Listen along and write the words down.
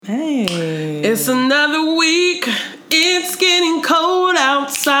Hey. It's another week. It's getting cold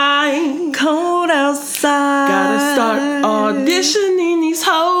outside. Cold outside. Gotta start auditioning these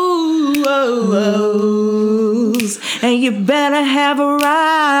hoes. And you better have a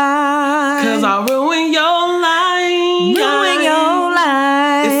ride. 'Cause I'll ruin your life. Ruin your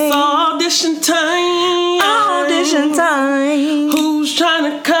life. It's audition time. Audition time. Who's trying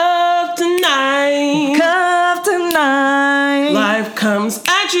to cuff tonight? Cuff tonight. Life comes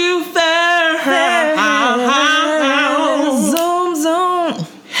at you fair. Zoom, zoom.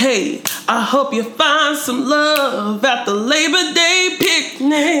 Hey, I hope you find some love at the Labor Day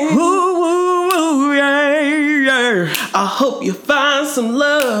picnic. Ooh, ooh, ooh, yeah, yeah. I hope you find some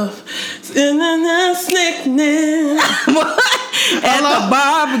love in the snickness. At the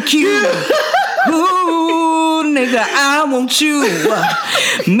barbecue. Ooh, nigga, I want you.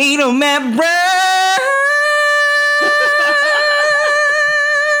 Meet 'em at brunch.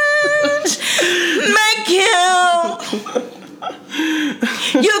 Make him.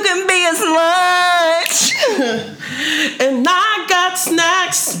 You can be his lunch. And I got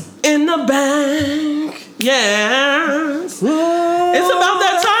snacks in the bank. Yes. Ooh, It's about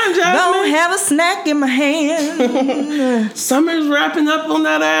that time, Jasmine. don't have a snack in my hand. Summer's wrapping up on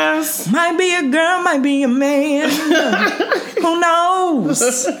that ass. Might be a girl, might be a man. Who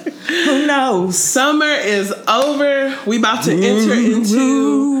knows? Who knows? Summer is over. We about to enter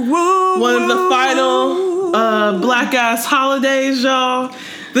into one of the final black ass holidays, y'all.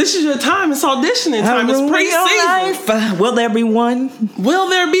 This is your time. It's auditioning time. It's pre-season. Will there be one? Will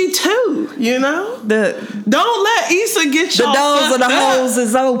there be two? You know? Don't let Issa get The y'all doors of the fucked up. hoes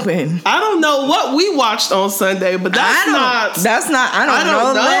is open. I don't know what we watched on Sunday, but I don't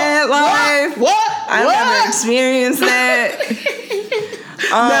know that life. What? I never experienced that.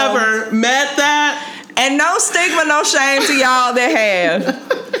 Never met that. And no stigma, no shame to y'all that have.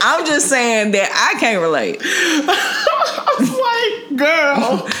 I'm just saying that I can't relate. Like,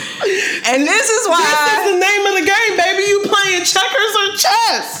 girl. And this is why. This is the name of the game, baby. You playing checkers or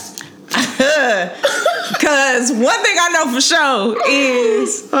chess? Cause one thing I know for sure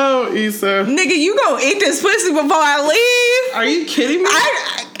is, Oh, Issa. nigga, you gonna eat this pussy before I leave? Are you kidding me?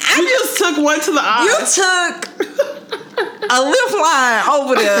 You just took one to the eye. You took a lift line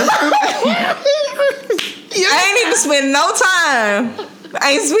over there. I ain't even spend no time.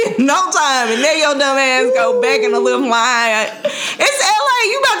 And then your dumb ass go back in the lift line. It's LA.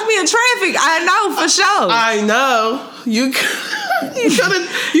 You about to be in traffic. I know for sure. I know. You could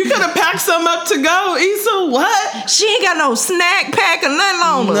have packed some up to go. Issa, what? She ain't got no snack pack or nothing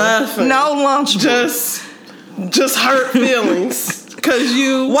on her. Nothing. No lunch. Just hurt feelings. Cause why'd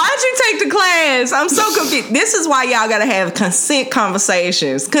you take the class? I'm so confused. This is why y'all gotta have consent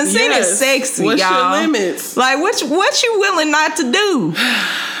conversations. Consent is sexy, What's y'all. your limits? Like what you willing not to do?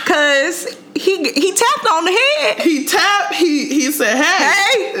 Cause he tapped on the head. He tapped. He said,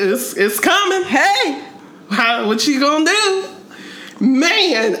 "Hey, it's coming. Hey, what you gonna do?"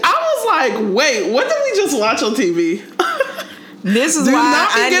 Man, I was like, "Wait, what did we just watch on TV?" This is Do why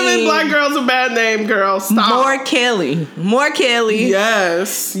not be I giving need black girls a bad name, girl. Stop. More Kelly.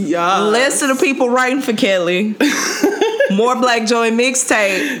 Yes. Less of the people writing for Kelly. More Black Joy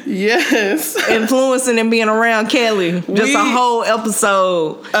mixtape. Yes. Influencing and being around Kelly. Just a whole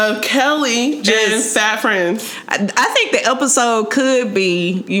episode of Kelly and Fat Friends. I think the episode could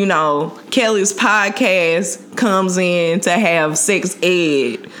be, Kelly's podcast comes in to have sex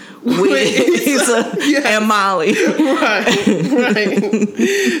ed with Issa and Molly. Right.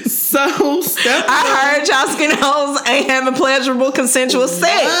 So, I heard y'all skinny hoes ain't having pleasurable consensual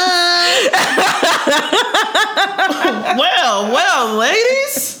sex. Well,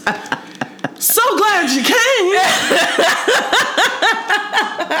 ladies. So glad you came.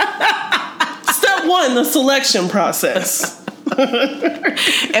 Step 1, the selection process.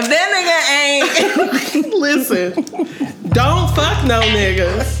 If that nigga ain't listen, don't fuck no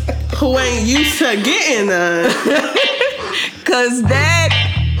niggas who ain't used to getting none. Cause that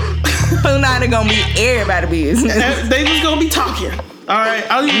punani gonna be everybody business. They just gonna be talking. All right,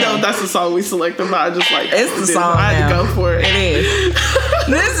 I don't even know if that's the song we selected, but I just like it's the song. I had to go for it. It is.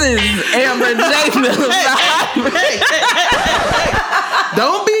 This is Amber J. Miller. Hey.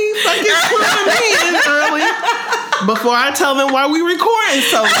 Don't be fucking putting me in early before I tell them why we recording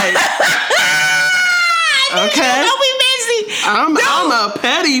so late. Okay? Don't be messy. I'm a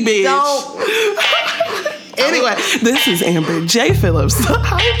petty bitch. Anyway, this is Amber J. Phillips, the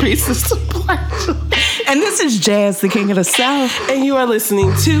High Priestess of Black Joy. And this is Jazz, the King of the South. And you are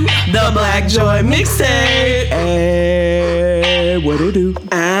listening to The Black Joy Mixtape. Hey, what it do?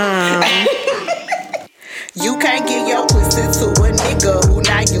 You can't get your pussy to a nigga who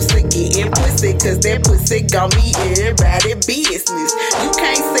not used cause that pussy gon' be everybody business. You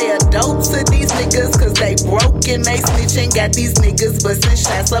can't sell dope to these niggas cause they broke and they snitch and got these niggas bustin'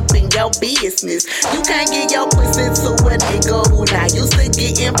 shots up in your business. You can't get your pussy to a nigga who not used to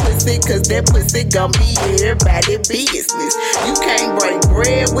getting pussy cause that pussy gon' be everybody business. You can't break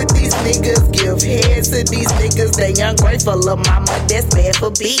bread with these niggas, give head to these niggas, they ungrateful of mama, that's bad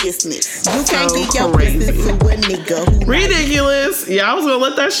for business. You can't get your pussy to a nigga who ridiculous. Yeah, I was gonna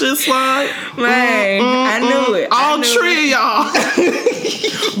let that shit slide. Man, I knew it. All three of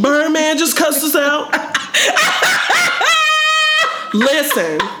y'all. Birdman just cussed us out.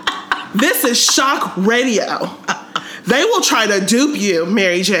 Listen, this is shock radio. They will try to dupe you,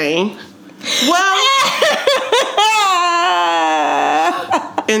 Mary Jane. Well,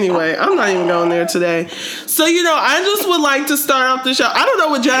 anyway, I'm not even going there today. So, I just would like to start off the show. I don't know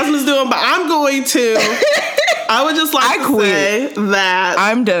what Jasmine's doing, but I'm going to. I would just like to say that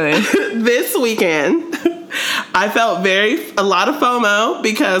I'm done. This weekend, I felt a lot of FOMO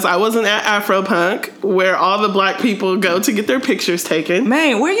because I wasn't at AfroPunk, where all the black people go to get their pictures taken.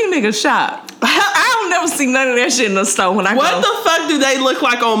 Man, where you niggas shop? I don't never see none of that shit in the store when I go. What the fuck do they look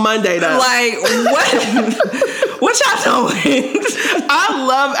like on Monday, though? Like, what? What y'all doing? I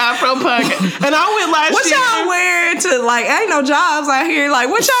love AfroPunk. And I went last year. What y'all wearing to, like, ain't no jobs out here. Like,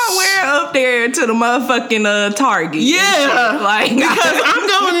 what y'all wearing up there to the motherfucking Target? Yeah. Like, because I'm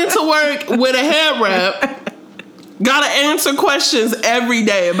going into work with a head wrap. Gotta answer questions every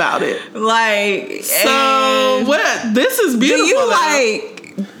day about it. Like, so what? This is beautiful.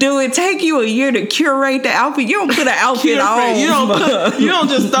 Do it take you a year to curate the outfit? You don't put an outfit on. You don't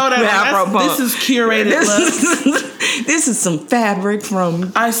just throw that on. This is curated look. This is some fabric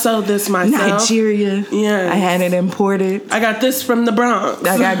from I sewed this myself. Nigeria. Yeah. I had it imported. I got this from the Bronx.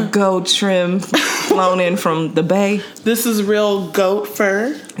 I got goat trim flown in from the Bay. This is real goat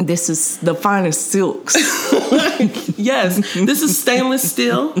fur. This is the finest silks. Yes. This is stainless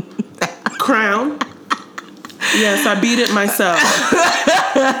steel. Crown. Yes, I beat it myself.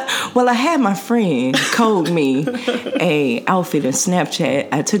 Well, I had my friend code me a outfit in Snapchat.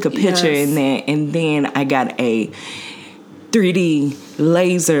 I took a picture in that, and then I got a 3D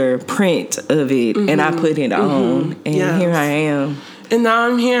laser print of it, and I put it on, and here I am. And now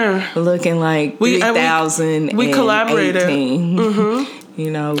I'm here. Looking like 3000. We collaborated.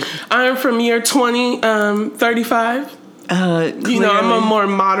 I'm from year 2035. I'm a more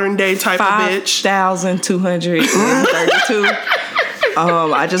modern day type of bitch. 5,232.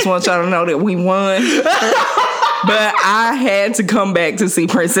 I just want y'all to know that we won. But I had to come back to see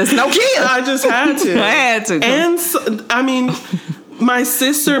Princess No Kid. I just had to. I had to. And my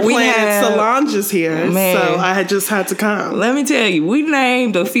sister planet Solange is here, so I just had to come. Let me tell you, we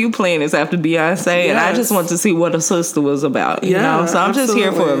named a few planets after Beyonce, and I just want to see what a sister was about. You know, so I'm just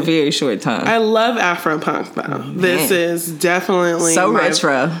here for a very short time. I love AfroPunk though. This is definitely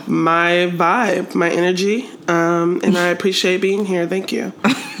retro. My vibe, my energy, and I appreciate being here. Thank you.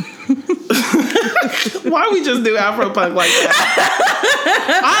 Why we just do AfroPunk like that?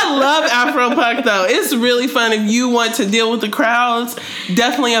 I love AfroPunk though. It's really fun if you want to deal with the crowds.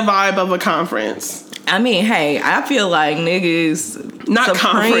 Definitely a vibe of a conference. I mean, hey, I feel like niggas not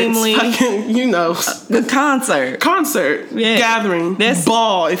supremely, conference, the concert, gathering,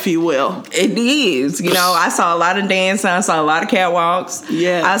 ball, if you will. It is. I saw a lot of dancing. I saw a lot of catwalks.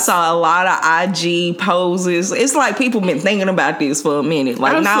 Yeah, I saw a lot of IG poses. It's like people been thinking about this for a minute.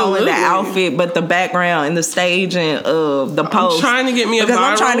 Like not only the outfit, but the background and the staging of the pose. I'm trying to get me because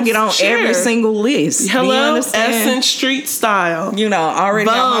I'm trying to get on every single list. Hello, Essence Street Style. Already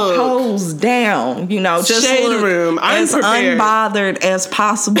got my pose down. Just shade room. I'm as prepared. Unbothered as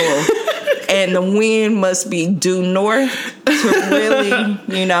possible. And the wind must be due north to really,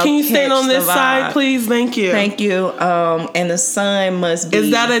 Can you stand on this side, please? Thank you. Thank you. And the sun must be.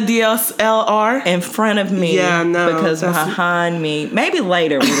 Is that a DSLR? In front of me. Yeah, no. Because behind me, maybe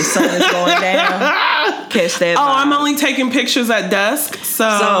later when the sun is going down, catch that. Oh, I'm only taking pictures at dusk,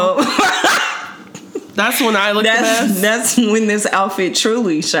 so that's when I look the best. That's when this outfit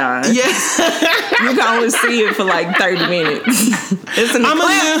truly shines. Yes. You can only see it for like 30 minutes. It's an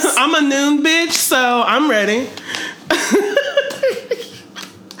eclipse. I'm a noon bitch, so I'm ready.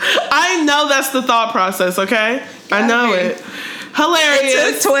 I know that's the thought process, okay? I know it. Hilarious.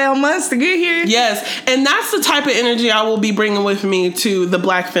 It took 12 months to get here. Yes. And that's the type of energy I will be bringing with me to the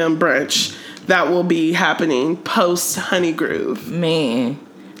Black Film Brunch that will be happening post Honey Groove. Man.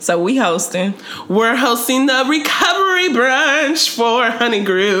 So we're hosting the recovery brunch for Honey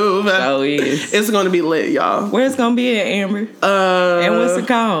Groove. Oh, yes. It's going to be lit, y'all. Where's it going to be at, Amber? And what's it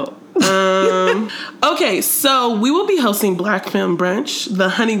called? Okay, so we will be hosting Black Film Brunch, the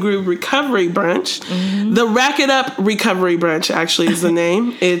Honey Groove Recovery Brunch. The Rack It Up Recovery Brunch actually is the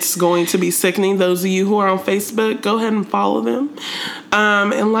name. It's going to be sickening. Those of you who are on Facebook, go ahead and follow them.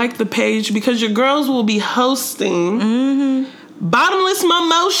 And like the page, because your girls will be hosting Bottomless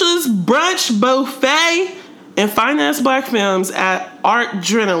Mimosas Brunch Buffet and Finance Black Films at Art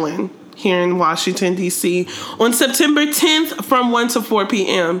Adrenaline here in Washington, D.C. on September 10th from 1 to 4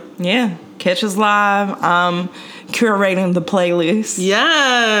 p.m. Yeah. Catch us live. Curating the playlist.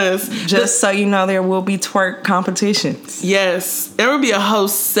 Yes. Just so you know, there will be twerk competitions. Yes. There will be a whole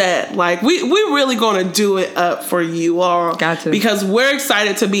set. Like, we really going to do it up for you all. Got to. Because we're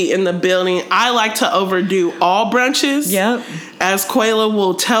excited to be in the building. I like to overdo all brunches. Yep. As Quayla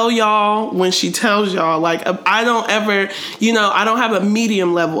will tell y'all when she tells y'all, like, I don't ever, I don't have a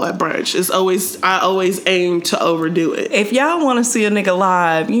medium level at brunch. I always aim to overdo it. If y'all want to see a nigga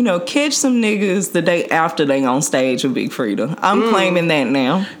live, catch some niggas the day after they on stage with Big Frida. I'm claiming that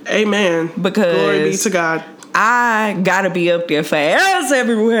now. Amen. Because glory be to God. I gotta be up there for ass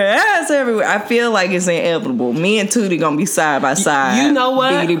everywhere. I feel like it's inevitable. Me and Tootie gonna be side by side. You know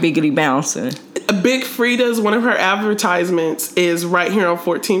what? Biggity bouncing. Big Frida's, one of her advertisements is right here on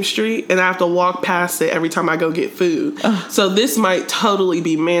 14th Street, and I have to walk past it every time I go get food. So this might totally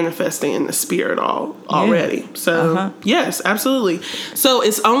be manifesting in the spirit already. So yes, absolutely. So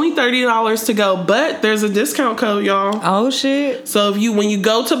it's only $30 to go, but there's a discount code, y'all. Oh shit! So when you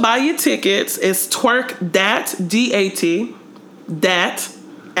go to buy your tickets, it's twerk dat DAT dat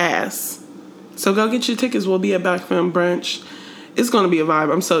ass. So go get your tickets. We'll be at Black Film Brunch. It's going to be a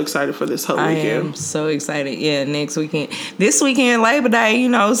vibe. I'm so excited for this whole weekend. I am so excited. Yeah, next weekend. This weekend, Labor Day,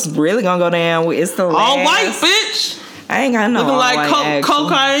 it's really going to go down. It's the last. All white, bitch. I ain't got no looking all like white,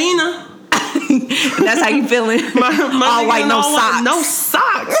 cocaine. That's how you feeling? my all white, no socks. No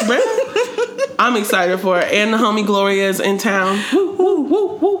socks, bro. I'm excited for it. And the homie Gloria is in town. Woo, woo,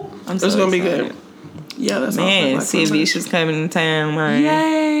 woo, woo. It's going to be good. Yeah, that's man, see Vicious coming in town, man.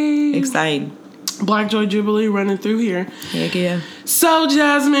 Yay. Exciting. Black Joy Jubilee running through here. Heck yeah. So,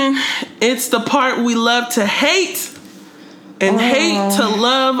 Jasmine, it's the part we love to hate and hate to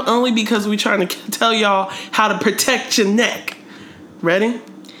love only because we're trying to tell y'all how to protect your neck. Ready?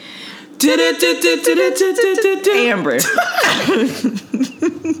 Amber.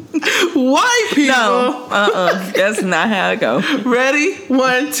 White people. No, that's not how it goes. Ready?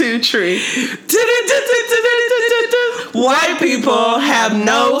 1, 2, 3. White people have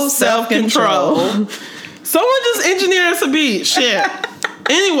no self-control. Someone just engineer us a beat. Shit.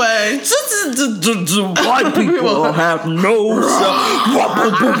 Anyway. White people have no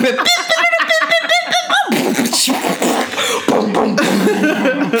self-control. Help me.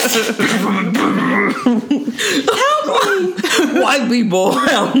 White people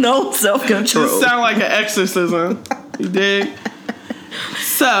have no self-control. This sound like an exorcism. You dig?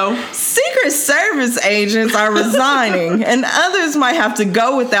 So, Secret Service agents are resigning, and others might have to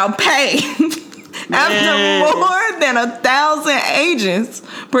go without pay. After more than 1,000 agents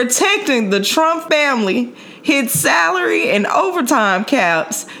protecting the Trump family hit salary and overtime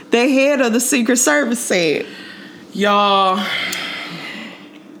caps, the head of the Secret Service said. Y'all.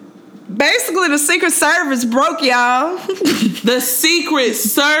 Basically, the Secret Service broke, y'all. The Secret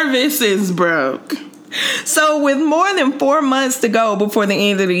Service is broke. So with more than 4 months to go before the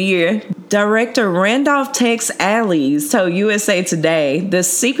end of the year, Director Randolph Tex Allies told USA Today the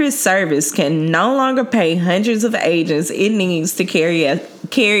Secret Service can no longer pay hundreds of agents it needs to carry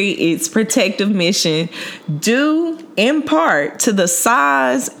its protective mission, due in part to the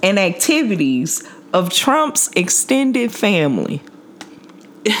size and activities of Trump's extended family.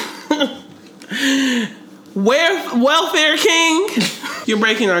 Welfare king, you're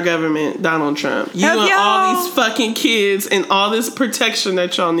breaking our government, Donald Trump. You and all these fucking kids and all this protection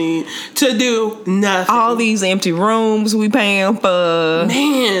that y'all need to do nothing. All these empty rooms we paying for.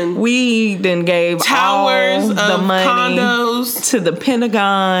 Man. We then gave towers all the of money condos to the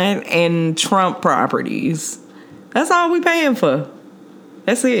Pentagon and Trump properties. That's all we paying for.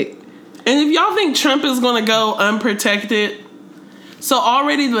 That's it. And if y'all think Trump is going to go unprotected, so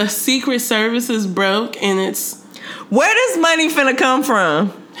already the Secret Service is broke and it's... Where this money finna come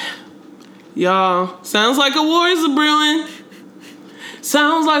from? Y'all, sounds like a war is a-brewing.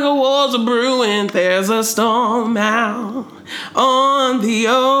 Sounds like a war's a-brewing. There's a storm out on the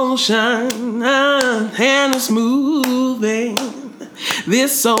ocean and it's moving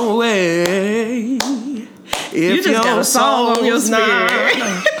this way. If you just got a song on your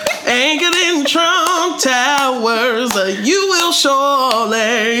spirit. Anchored in Trump Towers, you will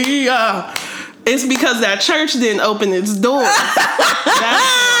surely. It's because that church didn't open its doors.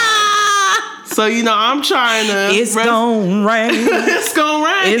 So, I'm trying to... It's gonna rain. It's gonna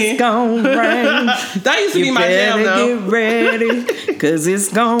rain. It's gonna rain. That used to be my jam, though. Get ready, because it's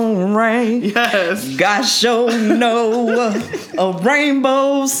gonna rain. Yes. God show Noah a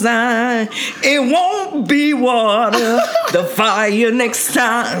rainbow sign. It won't be water. The fire next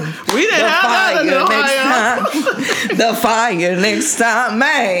time. We didn't have that in Ohio. The fire next time.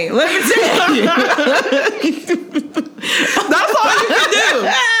 Man, let me tell you. That's all you can do.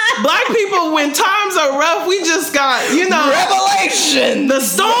 Black people, when times are rough, we just got, revelation. The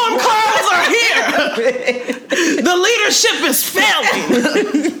storm clouds are here. The leadership is failing.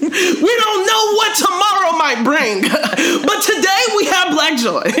 We don't know what tomorrow might bring. But today we have black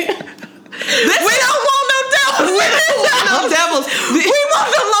joy. We don't want no devils. We don't want no devils. We want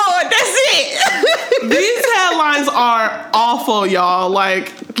the Lord. That's it. These headlines are awful, y'all.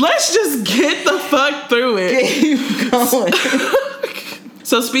 Like, let's just get the fuck through it. Keep going.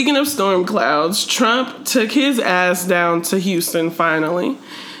 So speaking of storm clouds, Trump took his ass down to Houston finally.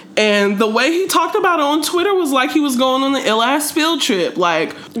 And the way he talked about it on Twitter was like he was going on an ill-ass field trip.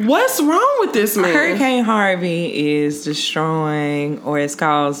 Like, what's wrong with this man? Hurricane Harvey is destroying, or it's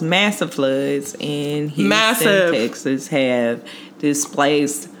caused massive floods in Houston, Texas, have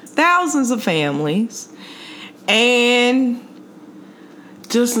displaced thousands of families. And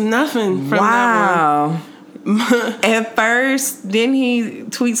just nothing from that one. At first, didn't he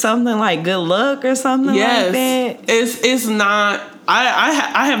tweet something like "good luck" or something like that? It's not.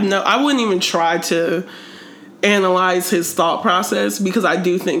 I wouldn't even try to analyze his thought process, because I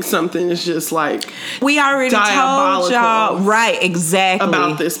do think something is just like we already told y'all, right? Exactly,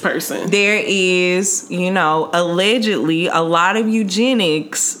 about this person. There is, allegedly a lot of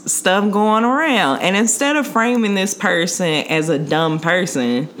eugenics stuff going around, and instead of framing this person as a dumb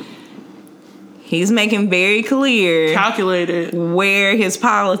person, he's making very clear, calculated, where his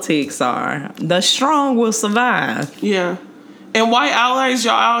politics are. The strong will survive. Yeah. And white allies,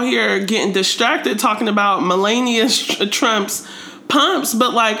 y'all out here getting distracted talking about Melania Trump's pumps,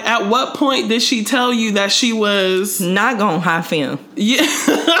 but like, at what point did she tell you that she was not gonna high film? Yeah.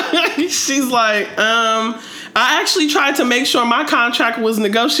 She's like, I actually tried to make sure my contract was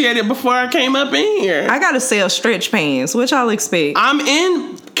negotiated before I came up in here. I gotta sell stretch pants, which I'll expect. I'm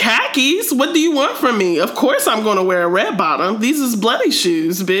in khakis. What do you want from me? Of course I'm gonna wear a red bottom. These is bloody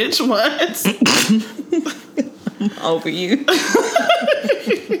shoes, bitch. What? Over you.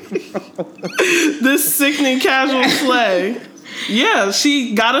 This sickening casual slay. Yeah,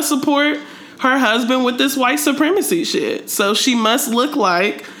 she gotta support her husband with this white supremacy shit. So she must look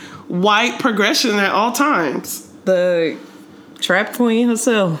like white progression at all times. The trap queen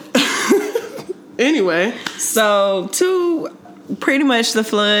herself. Anyway. So pretty much the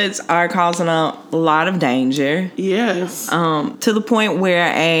floods are causing a lot of danger. Yes. To the point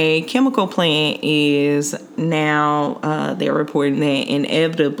where a chemical plant is now, they're reporting that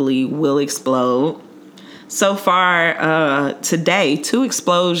inevitably will explode. So far, today, 2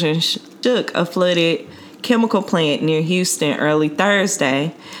 explosions shook a flooded chemical plant near Houston early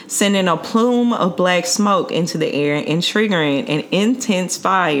Thursday, sending a plume of black smoke into the air and triggering an intense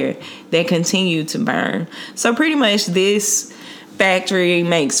fire that continued to burn. So pretty much this factory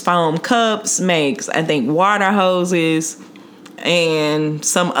makes foam cups, makes, I think, water hoses, and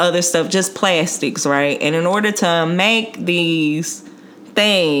some other stuff, just plastics, right? And in order to make these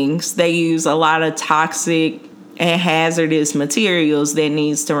things, they use a lot of toxic and hazardous materials that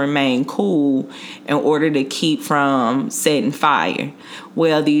needs to remain cool in order to keep from setting fire.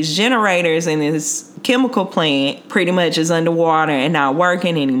 Well, these generators in this chemical plant pretty much is underwater and not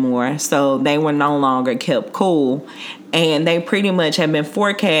working anymore, so they were no longer kept cool. And they pretty much have been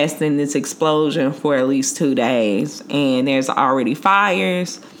forecasting this explosion for at least 2 days. And there's already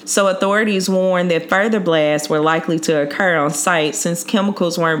fires. So authorities warned that further blasts were likely to occur on site since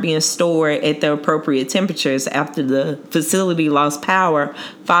chemicals weren't being stored at the appropriate temperatures after the facility lost power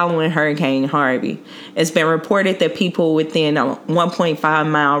following Hurricane Harvey. It's been reported that people within a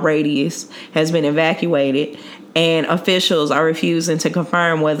 1.5-mile radius has been evacuated, and officials are refusing to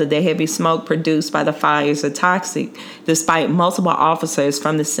confirm whether the heavy smoke produced by the fires are toxic, despite multiple officers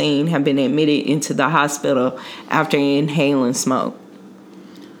from the scene have been admitted into the hospital after inhaling smoke.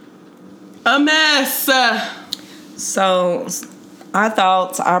 A mess. So, our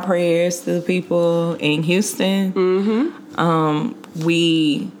thoughts, our prayers to the people in Houston.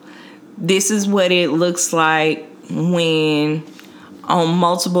 This is what it looks like when, on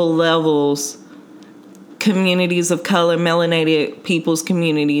multiple levels, communities of color, melanated people's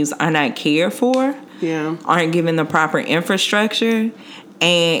communities are not cared for, aren't given the proper infrastructure,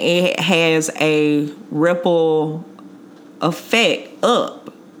 and it has a ripple effect up.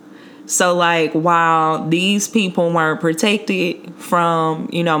 So, like, while these people weren't protected from,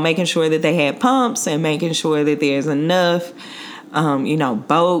 making sure that they had pumps and making sure that there's enough,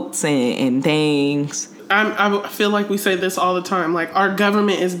 boats and things. I feel like we say this all the time. Like, our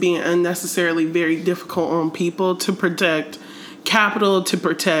government is being unnecessarily very difficult on people to protect capital, to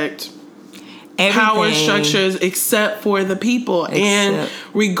protect power structures, except for the people. And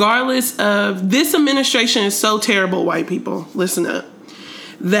regardless of, this administration is so terrible, white people, listen up,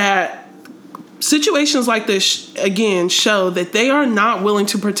 that situations like this, again, show that they are not willing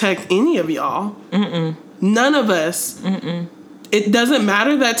to protect any of y'all. Mm-mm. None of us. Mm-mm. It doesn't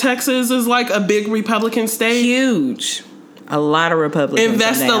matter that Texas is like a big Republican state. Huge. A lot of Republicans.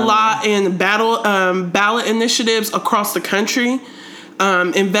 Invest a lot in ballot initiatives across the country.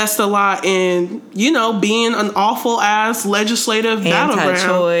 Invest a lot in, being an awful ass legislative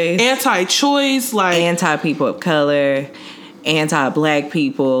battleground. Anti-choice. Like anti-people of color. Anti-black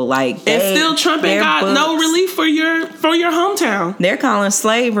people. Like and still Trump ain't got no relief for your hometown. They're calling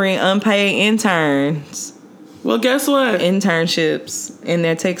slavery unpaid interns. Well, guess what? Internships in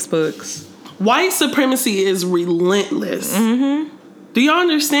their textbooks. White supremacy is relentless. Mm-hmm. Do you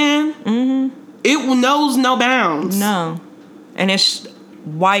understand? Mm-hmm. It knows no bounds. No. And it's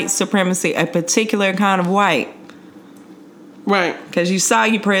white supremacy, a particular kind of white. Right. Because you saw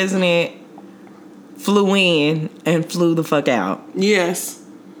your president flew in and flew the fuck out. Yes.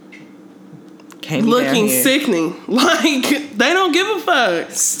 Can't be looking sickening. Like, they don't give a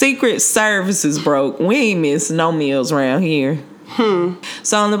fuck. Secret Service is broke. We ain't missed no meals around here.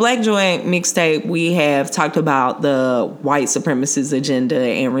 So on the Black Joint mixtape, we have talked about the white supremacist agenda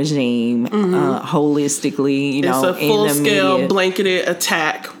and regime holistically. It's a full-scale blanketed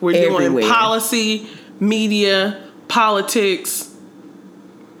attack. We're doing policy, media, politics,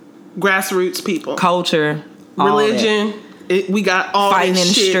 grassroots people, culture, religion. We got all fighting this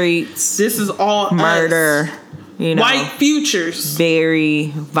in shit. the streets. This is all murder. Us. White futures.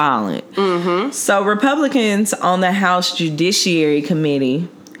 Very violent. Mm-hmm. So Republicans on the House Judiciary Committee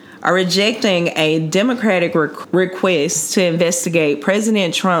are rejecting a Democratic request to investigate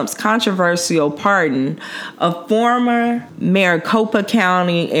President Trump's controversial pardon of former Maricopa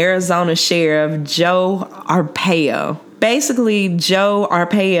County, Arizona Sheriff Joe Arpaio. Basically, Joe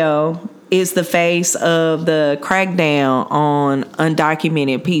Arpaio is the face of the crackdown on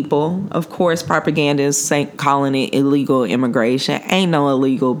undocumented people. Of course, propagandists calling it illegal immigration. Ain't no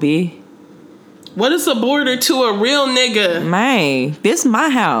illegal, B. What is a border to a real nigga? Man, this my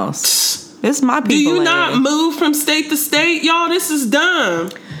house. This my people. Do you not move from state to state? Y'all, this is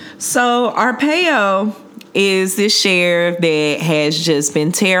dumb. So Arpaio is this sheriff that has just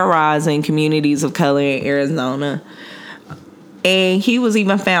been terrorizing communities of color in Arizona. And he was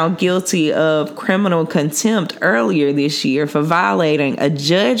even found guilty of criminal contempt earlier this year for violating a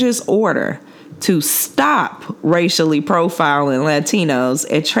judge's order to stop racially profiling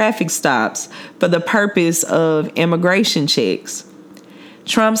Latinos at traffic stops for the purpose of immigration checks.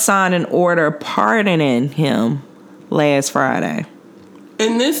 Trump signed an order pardoning him last Friday.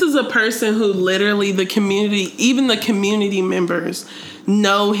 And this is a person who literally the community members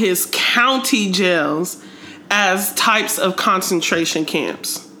know his county jails as types of concentration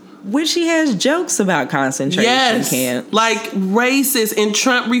camps. Which he has jokes about concentration camps. Like racist. And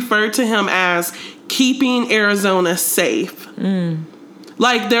Trump referred to him as keeping Arizona safe. Mm.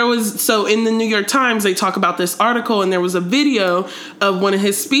 Like so in the New York Times, they talk about this article and there was a video of one of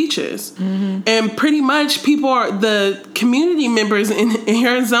his speeches. Mm-hmm. And pretty much the community members in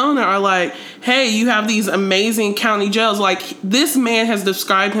Arizona are like, hey, you have these amazing county jails. Like, this man has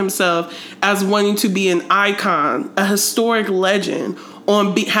described himself as wanting to be an icon, a historic legend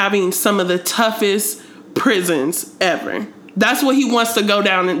on having some of the toughest prisons ever. That's what he wants to go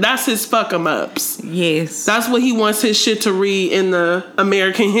down, and that's his fuck 'em ups. Yes. That's what he wants his shit to read in the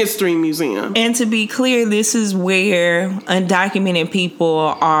American History Museum. And to be clear, this is where undocumented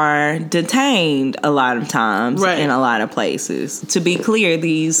people are detained a lot of times in a lot of places. To be clear,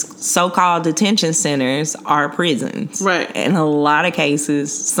 these so-called detention centers are prisons. Right. In a lot of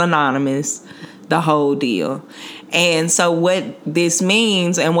cases, synonymous, the whole deal. And so what this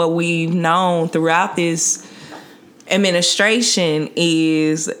means and what we've known throughout this administration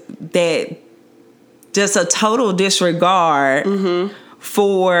is that just a total disregard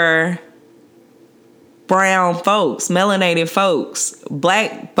for brown folks, melanated folks,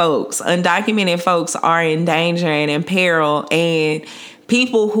 black folks, undocumented folks are in danger and in peril, and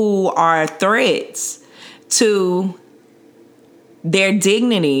people who are threats to their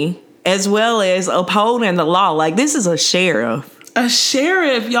dignity as well as upholding the law. Like, this is a sheriff. A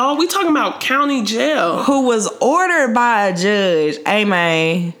sheriff, y'all. We talking about county jail. Who was ordered by a judge. Hey,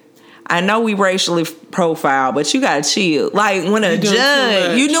 man, I know we racially profile, but you gotta chill. Like, when a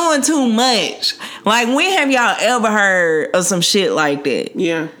judge, you doing too much. Like, when have y'all ever heard of some shit like that?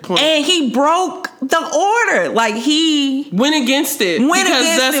 Yeah. And he broke the order. Like, he went against it.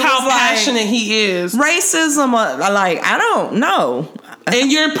 Because that's how passionate he is. Racism, like, I don't know.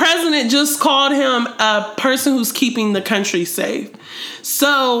 And your president just called him a person who's keeping the country safe.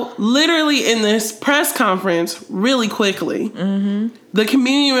 So, literally in this press conference, really quickly, the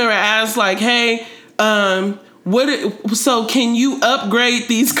community member asked, like, hey, so can you upgrade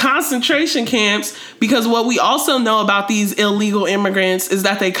these concentration camps? Because what we also know about these illegal immigrants is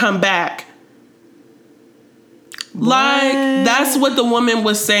that they come back. What? Like, that's what the woman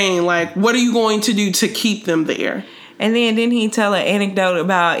was saying. Like, what are you going to do to keep them there? And then didn't he tell an anecdote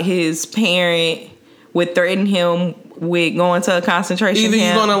about his parent would threaten him with going to a concentration camp? Either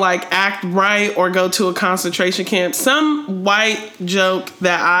you're gonna like act right or go to a concentration camp. Some white joke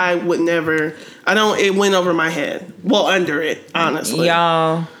that I would never. It went over my head. Well, under it, honestly.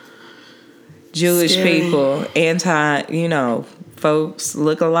 Y'all, Jewish people, folks,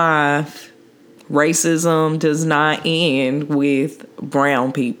 look alive. Racism does not end with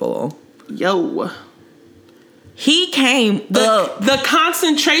brown people. Yo. He came up. The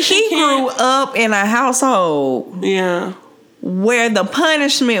concentration camp. He grew up in a household. Yeah. Where the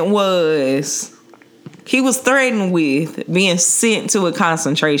punishment was, he was threatened with being sent to a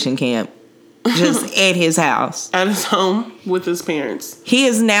concentration camp just at his house. At his home with his parents. He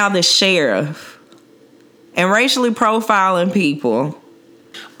is now the sheriff and racially profiling people.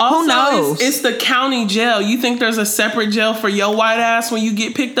 Also, who knows? It's the county jail. You think there's a separate jail for your white ass when you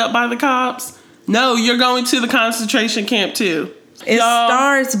get picked up by the cops? No, you're going to the concentration camp too. It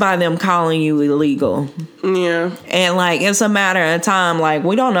starts by them calling you illegal. Yeah. And like, it's a matter of time. Like,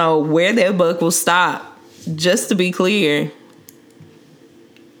 we don't know where that buck will stop. Just to be clear.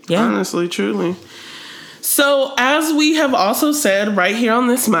 Yeah. Honestly, truly. So, as we have also said right here on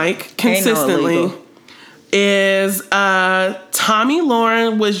this mic consistently, is Tomi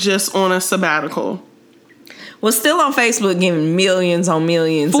Lohren was just on a sabbatical. Was still on Facebook giving millions on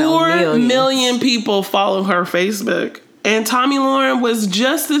millions 4 million people follow her Facebook. And Tomi Lohren was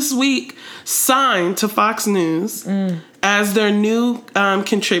just this week signed to Fox News as their new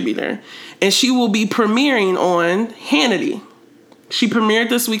contributor. And she will be premiering on Hannity. She premiered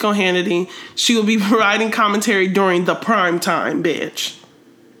this week on Hannity. She will be providing commentary during the primetime, bitch.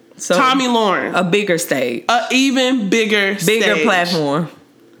 So Tomi Lohren. A bigger stage. An even bigger stage. Bigger platform.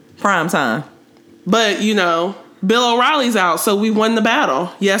 Primetime. But, Bill O'Reilly's out, so we won the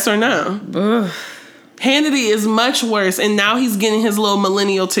battle. Yes or no? Ugh. Hannity is much worse, and now he's getting his little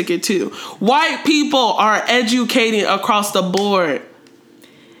millennial ticket, too. White people are educating across the board.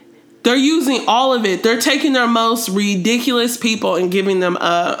 They're using all of it. They're taking their most ridiculous people and giving them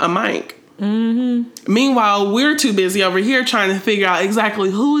a mic. Mm-hmm. Meanwhile, we're too busy over here trying to figure out exactly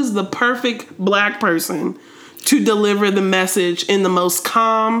who is the perfect black person to deliver the message in the most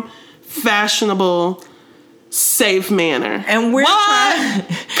calm, fashionable, safe manner. And we're trying...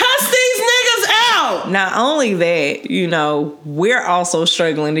 Cuss these niggas out! Not only that, we're also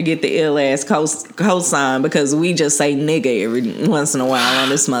struggling to get the ill ass cosign because we just say nigga every once in a while on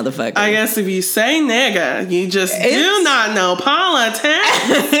this motherfucker. I guess if you say nigga, you just do not know politics.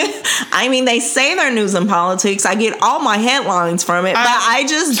 I mean, they say they're news and politics. I get all my headlines from it, but I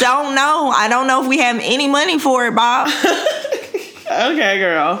just don't know. I don't know if we have any money for it, Bob. Okay,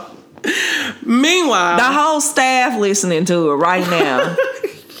 girl. Meanwhile, the whole staff listening to it right now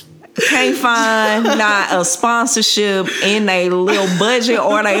can't find not a sponsorship in their little budget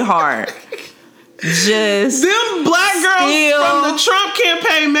or their heart. Just them black girls from the Trump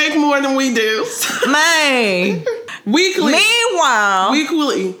campaign make more than we do. Man. Weekly,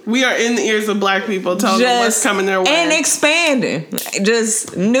 we are in the ears of black people telling them what's coming their way. And expanding.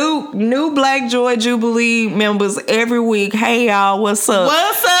 Just new Black Joy Jubilee members every week. Hey, y'all, what's up?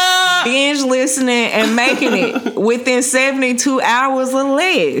 What's up? Binge listening and making it within 72 hours or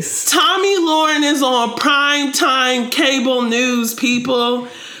less. Tomi Lohren is on primetime cable news, people.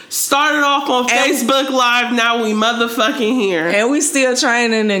 Started off on Facebook Live, now we motherfucking here. And we still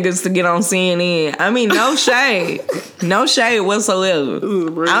training niggas to get on CNN. I mean, no shade. No shade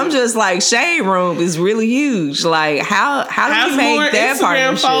whatsoever. I'm just like, Shade Room is really huge. Like, how do we make that Instagram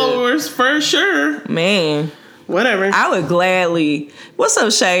partnership? followers for sure. Man. Whatever. I would gladly... What's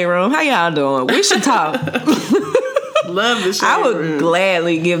up, Shade Room? How y'all doing? We should talk. Love the Shade Room. I would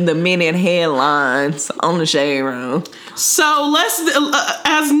gladly give the minute headlines on the Shade Room. So let's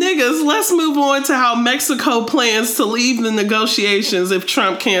move on to how Mexico plans to leave the negotiations if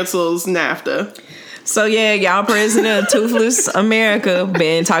Trump cancels NAFTA. So yeah, y'all president of Toothless America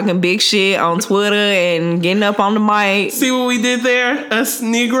been talking big shit on Twitter and getting up on the mic. See what we did there? Us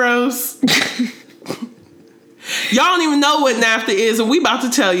Negroes. Y'all don't even know what NAFTA is, and we about to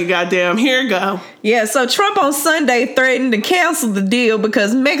tell you, goddamn. Here you go. Yeah, so Trump on Sunday threatened to cancel the deal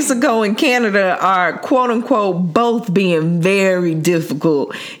because Mexico and Canada are, quote-unquote, both being very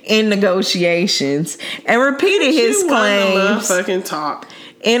difficult in negotiations, and repeated his claims motherfucking talk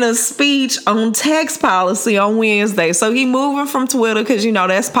in a speech on tax policy on Wednesday. So he moving from Twitter because, you know,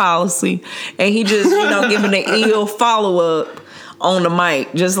 that's policy, and he just, you know, giving the ill follow-up on the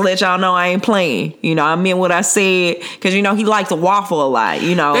mic, just to let y'all know I ain't playing. You know, I meant what I said, because, you know, he liked to waffle a lot,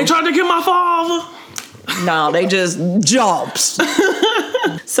 you know. They tried to kill my father. No, they just jumps.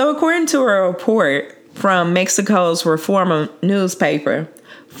 So according to a report from Mexico's Reforma newspaper,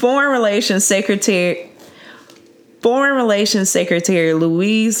 Foreign Relations Secretary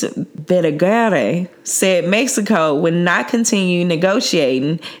Luis Vergara said Mexico would not continue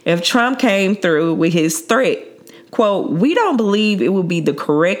negotiating if Trump came through with his threat. Quote, we don't believe it would be the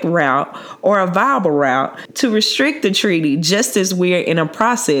correct route or a viable route to restrict the treaty just as we're in a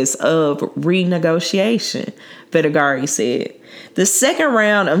process of renegotiation, Vergara said. The second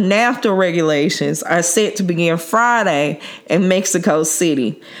round of NAFTA regulations are set to begin Friday in Mexico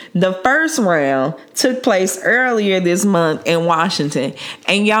City. The first round took place earlier this month in Washington.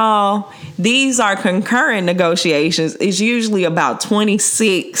 And y'all, these are concurrent negotiations. It's usually about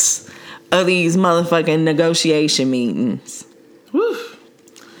 26 of these motherfucking negotiation meetings. Woo.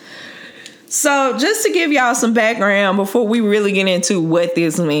 So just to give y'all some background before we really get into what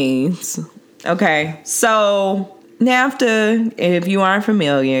this means. Okay, so NAFTA, if you aren't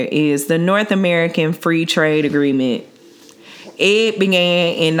familiar, is the North American Free Trade Agreement. It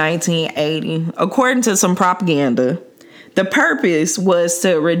began in 1980. According to some propaganda, the purpose was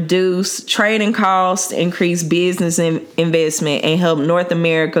to reduce trading costs, increase business investment, and help North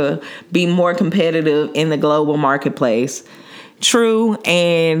America be more competitive in the global marketplace. True,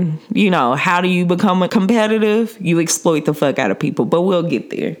 and, you know, how do you become a competitive? You exploit the fuck out of people, but we'll get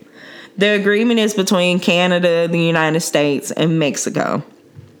there. The agreement is between Canada, the United States, and Mexico.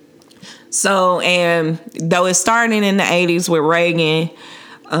 So, and though it started in the 80s with Reagan,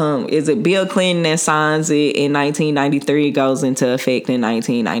 is it Bill Clinton that signs it in 1993? It goes into effect in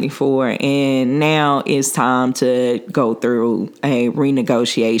 1994. And now it's time to go through a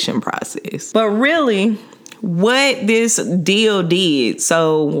renegotiation process. But really, what this deal did,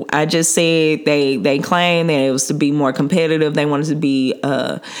 so I just said they claimed that it was to be more competitive. They wanted to be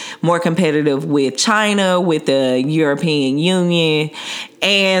more competitive with China, with the European Union.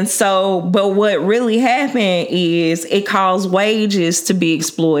 And so, but what really happened is it caused wages to be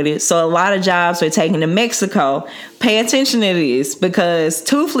exploited. So a lot of jobs were taken to Mexico. Pay attention to this, because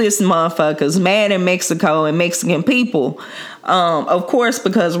toothless motherfuckers mad at Mexico and Mexican people. Of course,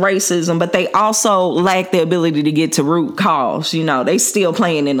 because racism, but they also lack the ability to get to root cause. You know, they still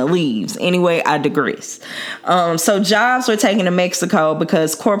playing in the leaves. Anyway, I digress. So jobs were taken to Mexico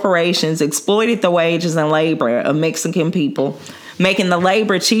because corporations exploited the wages and labor of Mexican people, making the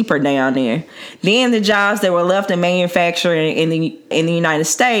labor cheaper down there. Then the jobs that were left in manufacturing in the United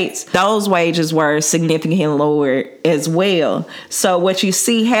States, those wages were significantly lower as well. So what you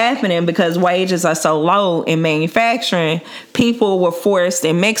see happening, because wages are so low in manufacturing, people were forced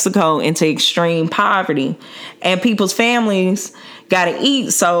in Mexico into extreme poverty, and people's families got to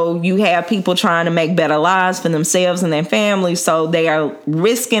eat. So you have people trying to make better lives for themselves and their families. So they are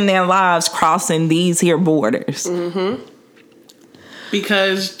risking their lives crossing these here borders. Mm-hmm.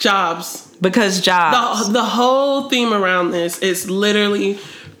 Because jobs. The whole theme around this is literally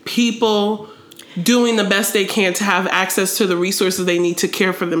people doing the best they can to have access to the resources they need to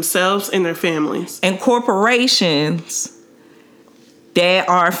care for themselves and their families. And corporations that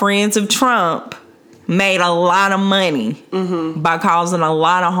are friends of Trump made a lot of money by causing a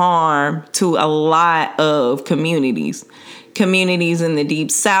lot of harm to a lot of communities. Communities in the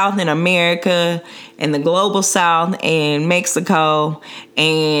deep South in America, and the global South and Mexico,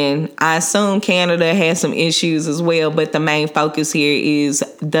 and I assume Canada has some issues as well, but the main focus here is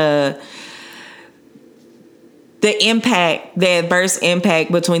the impact, the adverse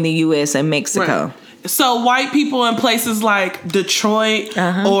impact between the U.S. and Mexico. Right. So white people in places like Detroit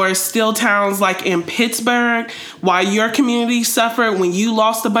or still towns like in Pittsburgh, while your community suffered when you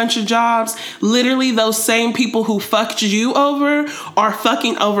lost a bunch of jobs, literally those same people who fucked you over are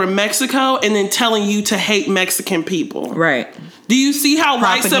fucking over Mexico and then telling you to hate Mexican people. Right. Do you see how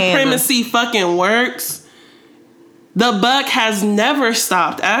Propaganda. white supremacy fucking works? The buck has never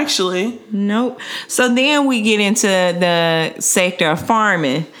stopped, actually. Nope. So then we get into the sector of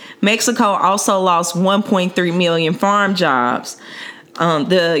farming, Mexico also lost 1.3 million farm jobs.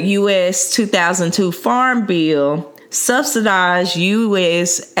 The U.S. 2002 Farm Bill subsidized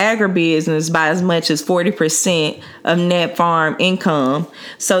U.S. agribusiness by as much as 40% of net farm income.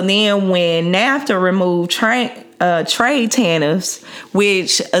 So then when NAFTA removed trade tariffs,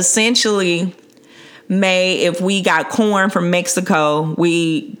 which essentially made, if we got corn from Mexico,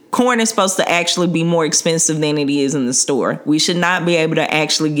 corn is supposed to actually be more expensive than it is in the store. We should not be able to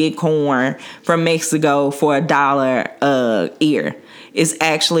actually get corn from Mexico for $1 a ear. It's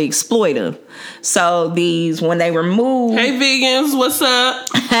actually exploitive. So when they remove... Hey, vegans, what's up?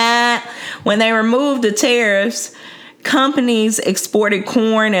 When they removed the tariffs, companies exported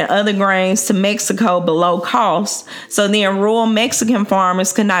corn and other grains to Mexico below cost. So then rural Mexican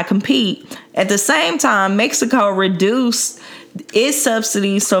farmers could not compete. At the same time, Mexico reduced its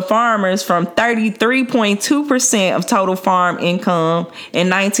subsidies to farmers from 33.2% of total farm income in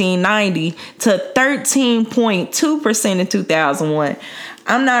 1990 to 13.2% in 2001.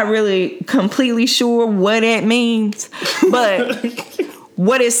 I'm not really completely sure what that means, but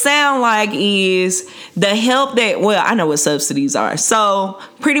what it sounds like is the help that, well, I know what subsidies are. So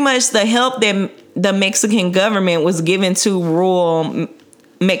pretty much the help that the Mexican government was giving to rural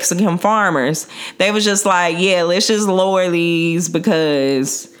Mexican farmers, they was just like, yeah, let's just lower these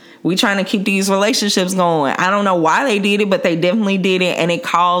because we trying to keep these relationships going. I don't know why they did it, but they definitely did it, and it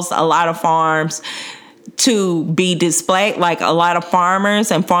caused a lot of farms to be displaced, like a lot of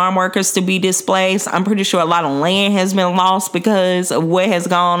farmers and farm workers to be displaced. I'm pretty sure a lot of land has been lost because of what has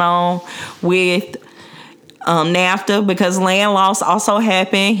gone on with NAFTA, because land loss also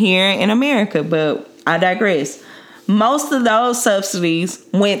happened here in America, but I digress. Most of those subsidies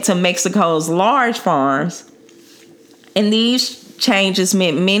went to Mexico's large farms, and these changes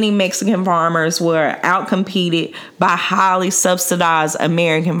meant many Mexican farmers were outcompeted by highly subsidized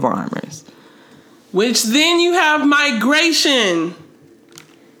American farmers. Which then you have migration.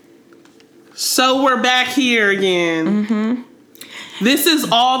 So we're back here again. Mm-hmm. This is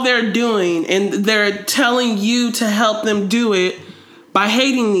all they're doing, and they're telling you to help them do it by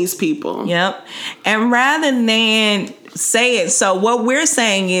hating these people. Yep. And rather than say it, so what we're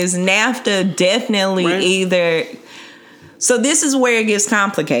saying is NAFTA definitely either... So this is where it gets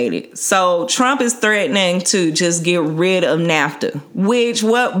complicated. So Trump is threatening to just get rid of NAFTA, which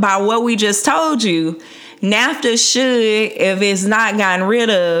by what we just told you, NAFTA should, if it's not gotten rid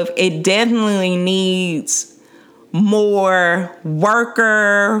of, it definitely needs more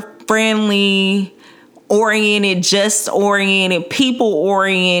worker-friendly, oriented, just-oriented,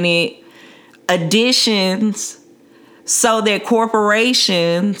 people-oriented additions so that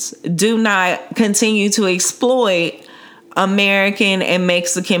corporations do not continue to exploit American and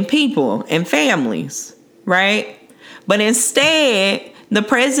Mexican people and families, right? But instead, the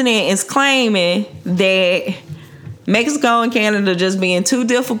president is claiming that Mexico and Canada just being too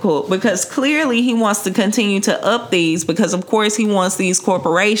difficult, because clearly he wants to continue to up these, because of course he wants these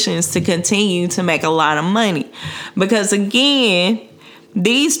corporations to continue to make a lot of money. Because again,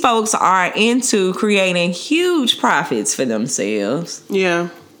 these folks are into creating huge profits for themselves. Yeah.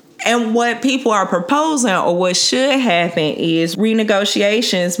 And what people are proposing, or what should happen, is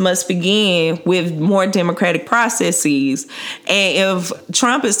renegotiations must begin with more democratic processes. And if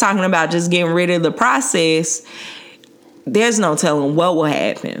Trump is talking about just getting rid of the process, there's no telling what will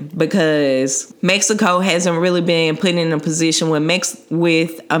happen, because Mexico hasn't really been put in a position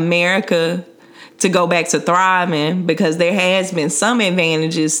with America to go back to thriving, because there has been some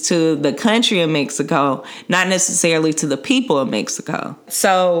advantages to the country of Mexico, not necessarily to the people of Mexico.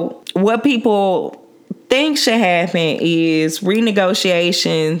 So what people think should happen is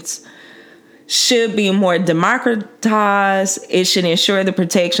renegotiations should be more democratized. It should ensure the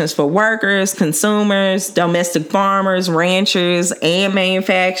protections for workers, consumers, domestic farmers, ranchers, and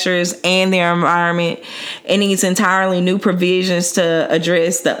manufacturers, and their environment. It needs entirely new provisions to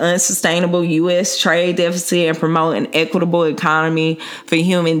address the unsustainable U.S. trade deficit and promote an equitable economy for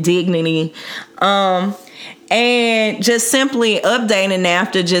human dignity. And just simply updating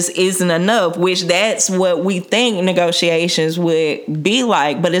NAFTA just isn't enough, which that's what we think negotiations would be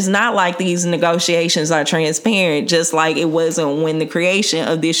like. But it's not like these negotiations are transparent, just like it wasn't when the creation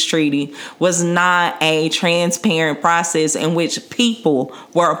of this treaty was not a transparent process in which people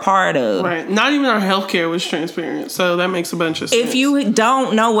were a part of. Right. Not even our healthcare was transparent. So that makes a bunch of sense. If you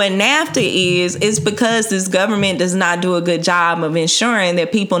don't know what NAFTA is, it's because this government does not do a good job of ensuring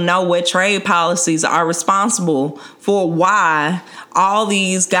that people know what trade policies are responsible responsible for why all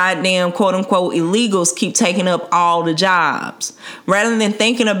these goddamn quote unquote illegals keep taking up all the jobs, rather than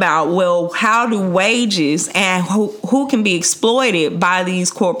thinking about, well, how do wages and who can be exploited by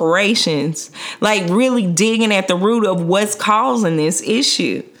these corporations, like really digging at the root of what's causing this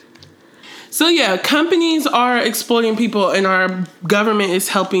issue. So yeah, companies are exploiting people, and our government is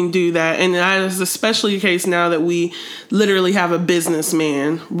helping do that. And that is especially the case now that we literally have a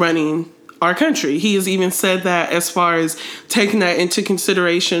businessman running our country. He has even said that, as far as taking that into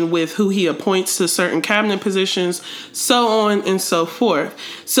consideration with who he appoints to certain cabinet positions, so on and so forth.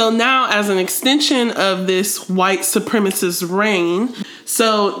 So now, as an extension of this white supremacist reign,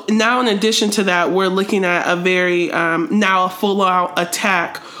 so now in addition to that, we're looking at a very, now a full-out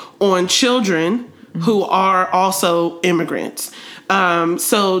attack on children who are also immigrants.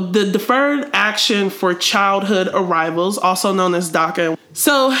 So the Deferred Action for Childhood Arrivals, also known as DACA.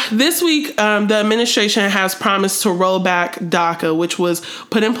 So this week, the administration has promised to roll back DACA, which was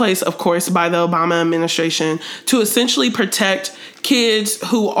put in place, of course, by the Obama administration to essentially protect kids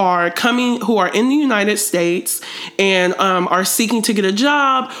who are in the United States and are seeking to get a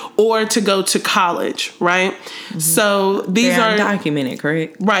job or to go to college, right? Mm-hmm. So they're undocumented,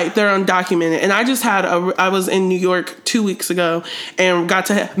 correct? Right, they're undocumented. And I just I was in New York 2 weeks ago and got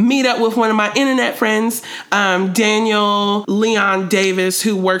to meet up with one of my internet friends, Daniel Leon Davis,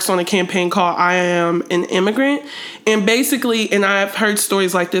 who works on a campaign called I Am an Immigrant. And basically, and I've heard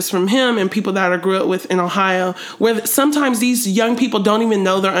stories like this from him and people that I grew up with in Ohio, where sometimes these young people don't even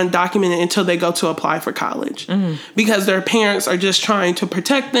know they're undocumented until they go to apply for college, because their parents are just trying to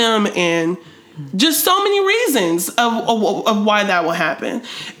protect them, and just so many reasons of why that will happen.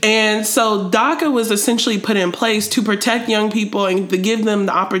 And so DACA was essentially put in place to protect young people and to give them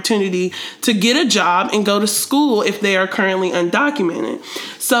the opportunity to get a job and go to school if they are currently undocumented.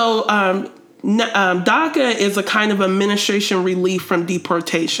 So DACA is a kind of administration relief from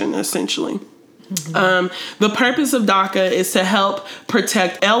deportation, essentially. The purpose of DACA is to help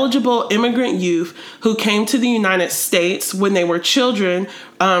protect eligible immigrant youth who came to the United States when they were children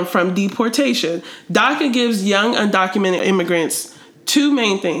from deportation. DACA gives young undocumented immigrants two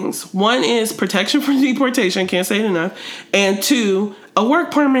main things. One is protection from deportation, can't say it enough, and two, a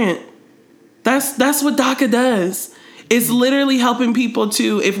work permit. That's what DACA does. It's literally helping people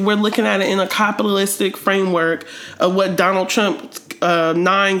to, if we're looking at it in a capitalistic framework of what Donald Trump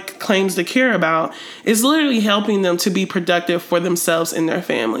 9 claims to care about, is literally helping them to be productive for themselves and their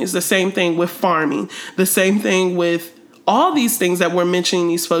families. The same thing with farming. The same thing with all these things that we're mentioning,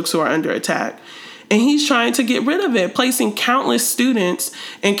 these folks who are under attack. And he's trying to get rid of it, placing countless students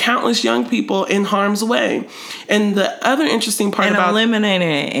and countless young people in harm's way. And the other interesting part about eliminating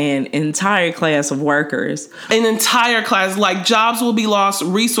an entire class of workers. An entire class, like jobs will be lost,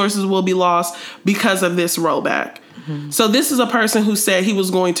 resources will be lost because of this rollback. Mm-hmm. So this is a person who said he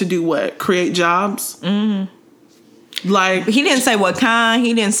was going to do what? Create jobs? Mm-hmm. Like, he didn't say what kind.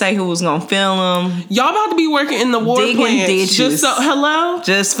 He didn't say who was gonna fill him. Y'all about to be working in the war plants. Ditches. Hello?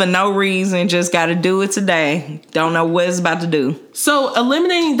 Just for no reason. Just got to do it today. Don't know what it's about to do. So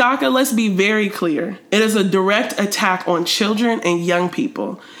eliminating DACA, let's be very clear. It is a direct attack on children and young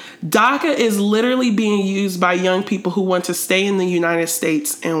people. DACA is literally being used by young people who want to stay in the United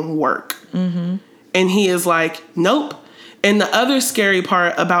States and work. Mm-hmm. And he is like, nope. And the other scary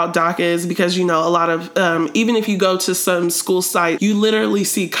part about DACA is because, a lot of, even if you go to some school site, you literally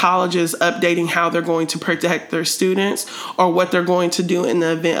see colleges updating how they're going to protect their students or what they're going to do in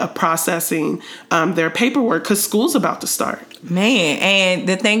the event of processing their paperwork, because school's about to start. Man, and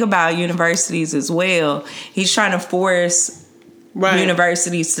the thing about universities as well, he's trying to force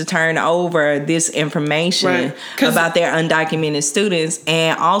universities to turn over this information about their undocumented students.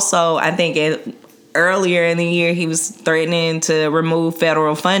 And also, I think earlier in the year, he was threatening to remove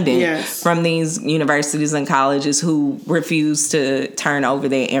federal funding from these universities and colleges who refuse to turn over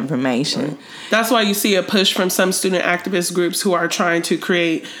their information. Right. That's why you see a push from some student activist groups who are trying to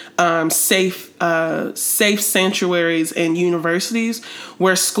create safe sanctuaries in universities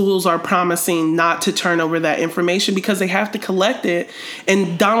where schools are promising not to turn over that information because they have to collect it.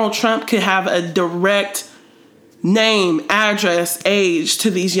 And Donald Trump could have a direct name, address, age to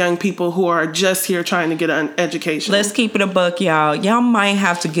these young people who are just here trying to get an education. Let's keep it a buck, y'all. Y'all might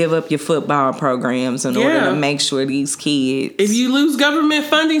have to give up your football programs in order to make sure these kids. If you lose government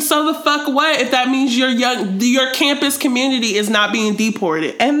funding, so the fuck what? If that means your campus community is not being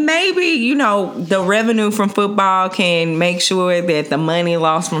deported. And maybe, the revenue from football can make sure that the money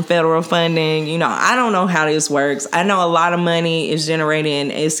lost from federal funding, I don't know how this works. I know a lot of money is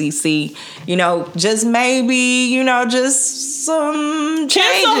generated in SEC. Just maybe, just some changes.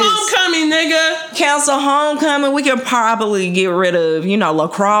 Cancel homecoming, nigga. Cancel homecoming. We can probably get rid of,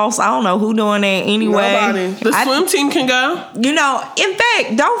 lacrosse. I don't know who doing that anyway. Nobody. The swim team can go. In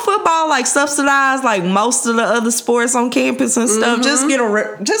fact, don't football subsidize most of the other sports on campus and stuff. Just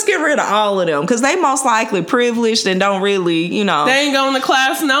get rid of all of them because they most likely privileged and don't really, They ain't going to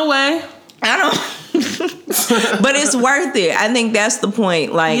class, no way. I don't. But it's worth it. I think that's the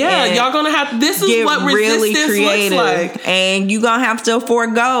point. Y'all gonna have. This is what resistance looks like, and you gonna have to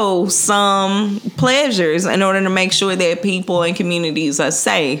forego some pleasures in order to make sure that people and communities are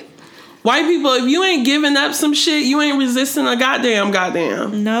safe. White people, if you ain't giving up some shit, you ain't resisting a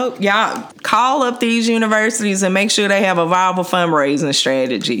goddamn. Nope. Y'all call up these universities and make sure they have a viable fundraising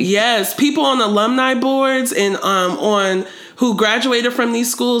strategy. Yes, people on alumni boards and on who graduated from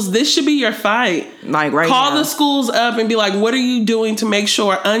these schools, this should be your fight. Call the schools up and be like, what are you doing to make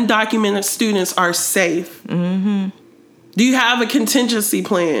sure undocumented students are safe? Mm-hmm. Do you have a contingency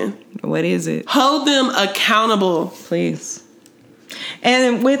plan? What is it? Hold them accountable. Please.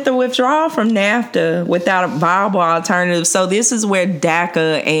 And with the withdrawal from NAFTA without a viable alternative, so this is where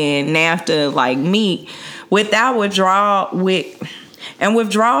DACA and NAFTA meet. Without withdrawal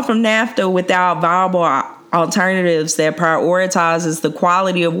from NAFTA without viable alternatives that prioritizes the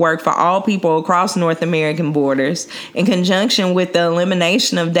quality of work for all people across North American borders, in conjunction with the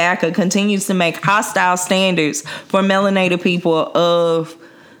elimination of DACA, continues to make hostile standards for melanated people of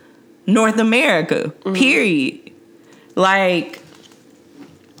North America, period.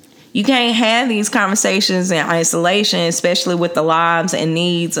 You can't have these conversations in isolation, especially with the lives and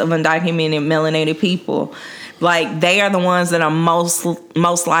needs of undocumented melanated people. They are the ones that are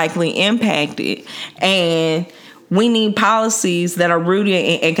most likely impacted. And we need policies that are rooted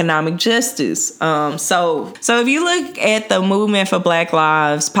in economic justice. So if you look at the Movement for Black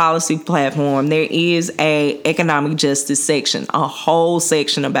Lives policy platform, there is a economic justice section, a whole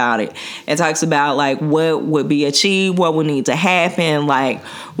section about it. It talks about what would be achieved, what would need to happen,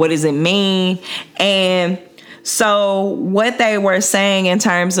 what does it mean? And so what they were saying in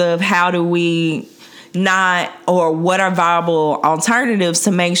terms of how do we what are viable alternatives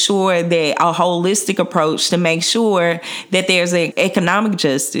to make sure that a holistic approach to make sure that there's an economic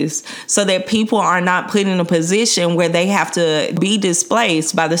justice so that people are not put in a position where they have to be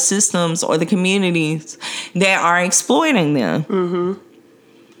displaced by the systems or the communities that are exploiting them. Mm-hmm.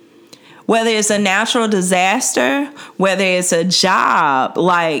 Whether it's a natural disaster, whether it's a job,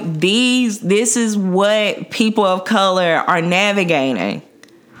 this is what people of color are navigating.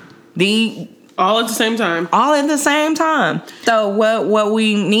 All at the same time. All at the same time. So what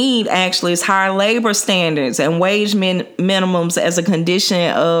we need actually is higher labor standards and wage minimums as a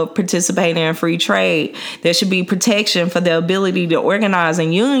condition of participating in free trade. There should be protection for the ability to organize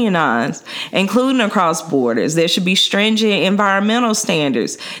and unionize, including across borders. There should be stringent environmental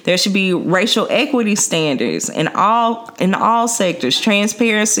standards. There should be racial equity standards in all sectors,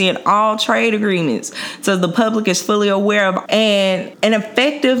 transparency in all trade agreements so the public is fully aware of, and an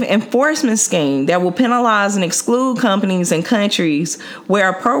effective enforcement scheme that will penalize and exclude companies and countries where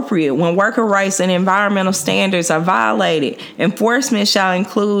appropriate when worker rights and environmental standards are violated. Enforcement shall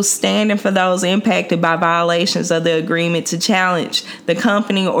include standing for those impacted by violations of the agreement to challenge the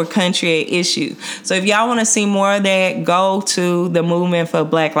company or country at issue. So if y'all want to see more of that, go to the Movement for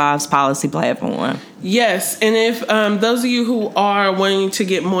Black Lives policy platform. Yes, and if those of you who are wanting to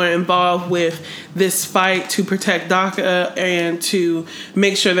get more involved with this fight to protect DACA and to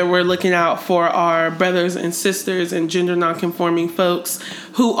make sure that we're looking out for our brothers and sisters and gender nonconforming folks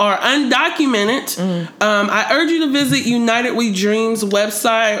who are undocumented, I urge you to visit United We Dream's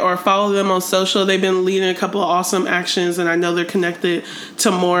website or follow them on social. They've been leading a couple of awesome actions, and I know they're connected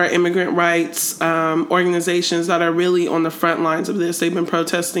to more immigrant rights organizations that are really on the front lines of this. They've been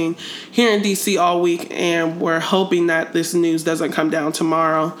protesting here in D.C. all week, and we're hoping that this news doesn't come down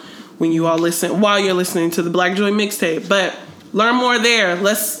tomorrow when you all listen, while you're listening to the Black Joy mixtape. But learn more there.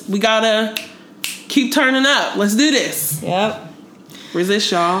 We gotta keep turning up. Let's do this. Yep.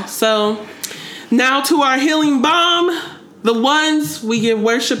 Resist, y'all. So now to our healing balm, the ones we give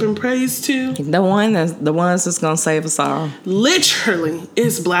worship and praise to. The ones that's gonna save us all. Literally,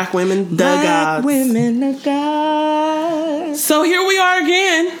 it's Black women, the Black gods. women, the gods. So here we are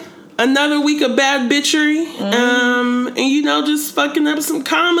again. Another week of bad bitchery. And just fucking up some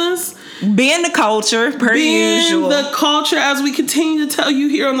commas. Being the culture, per usual. Being the culture, as we continue to tell you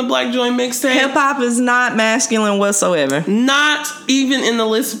here on the Black Joy mixtape. Hip hop is not masculine whatsoever. Not even in the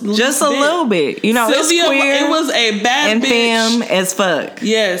list. Just a little bit. Sylvia, it's queer. It was a bad and bitch. femme as fuck.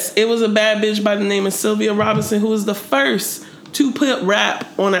 Yes, it was a bad bitch by the name of Sylvia Robinson, who was the first to put rap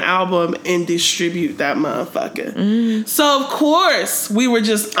on an album and distribute that motherfucker. So of course we were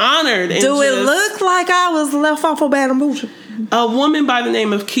just honored. And Do it look like I was left off of Bad and Bougie? A woman by the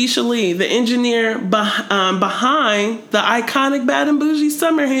name of Keisha Lee, the engineer behind the iconic Bad and Bougie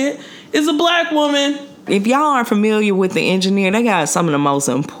summer hit, is a black woman. If y'all aren't familiar with the engineer, they got some of the most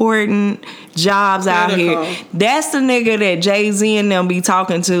important jobs out here. That's the nigga that Jay-Z and them be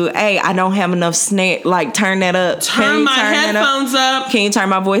talking to. Hey, I don't have enough snare. Like, turn that up. Turn my headphones up. Can you turn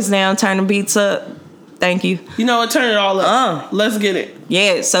my voice down? Turn the beats up. Thank you. You know what? Turn it all up. Let's get it.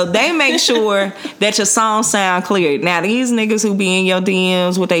 Yeah, so they make sure that your song sound clear. Now, these niggas who be in your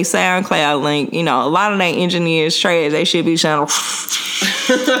DMs with their SoundCloud link, you know, a lot of their engineers trash. They should be trying to...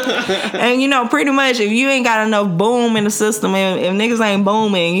 And, you know, pretty much, if you ain't got enough boom in the system, if niggas ain't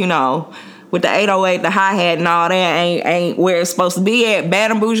booming, you know, with the 808, the hi-hat and all that ain't where it's supposed to be at, Bad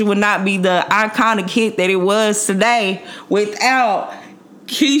and Bougie would not be the iconic hit that it was today without...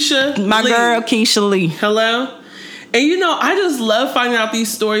 Keisha My Lee. girl, Keisha Lee. Hello? And you know, I just love finding out these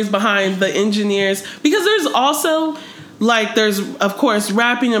stories behind the engineers, because there's also, like, there's, of course,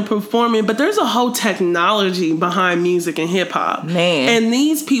 rapping and performing, but there's a whole technology behind music and hip-hop. Man. And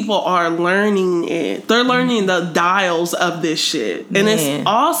these people are learning it. They're learning the dials of this shit. And it's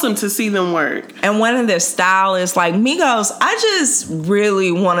awesome to see them work. And one of their stylists, like Migos, I just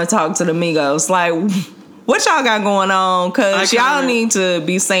really want to talk to the Migos. Like... What y'all got going on? Because y'all need to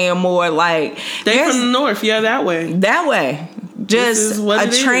be saying more like... They from the north. Yeah, that way. That way. Just a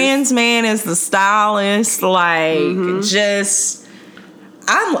trans man is the stylist. Like, just...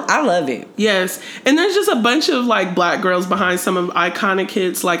 I love it. Yes. And there's just a bunch of, like, black girls behind some of iconic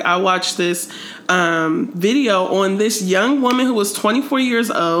hits. Like, I watched this video on this young woman who was 24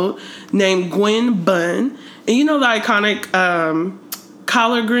 years old named Gwen Bunn. And you know the iconic...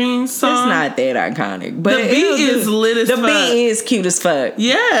 Collard Greens song. It's not that iconic, but the beat is lit as fuck. The beat is cute as fuck.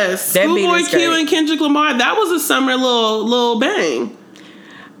 Yes, Schoolboy Q and Kendrick Lamar. That was a summer little bang.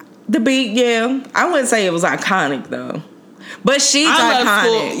 The beat, yeah, I wouldn't say it was iconic though, but she's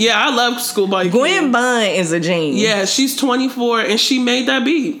iconic. I love Schoolboy Q. Gwen Bunn is a genius. Yeah, she's 24 and she made that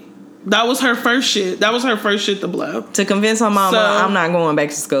beat. That was her first shit. That was her first shit to blow. To convince her mama, I'm not going back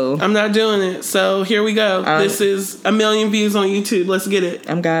to school. I'm not doing it. So here we go. This is 1 million views on YouTube. Let's get it.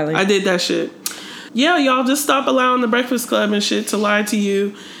 I'm godly. I did that shit. Yeah, y'all just stop allowing the Breakfast Club and shit to lie to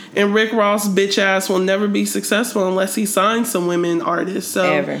you. And Rick Ross bitch ass will never be successful unless he signs some women artists.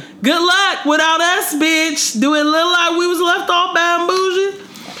 So good luck without us, bitch. Do it look like we was left off Bad and Bougie?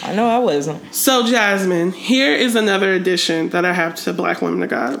 I know I wasn't. So, Jasmine, here is another addition that I have to Black Women of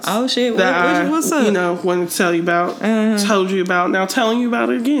Gods. Oh, shit. What's up? You know, wanted to tell you about, told you about, now telling you about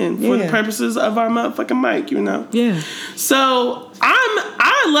it again for the purposes of our motherfucking mic, you know? Yeah. So,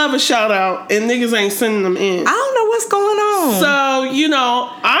 I love a shout out and niggas ain't sending them in. I don't know what's going on. So, you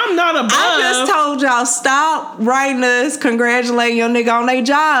know, I'm not above. I just told y'all, stop writing us congratulating your nigga on their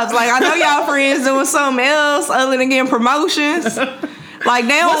jobs. Like, I know y'all friends doing something else other than getting promotions. Like,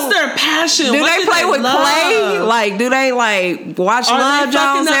 they what's their passion? Do they play with clay? Like, do they like watch Love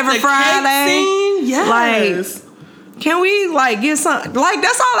Jones every Friday? Yes. Like, can we like get some? Like,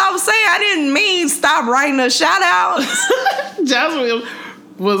 that's all I was saying. I didn't mean stop writing a shout outs. Jasmine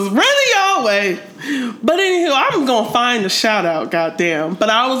was really your way. But anywho, I'm gonna find the shout out, goddamn.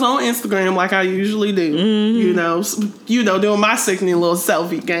 But I was on Instagram like I usually do. You know, doing my sickening little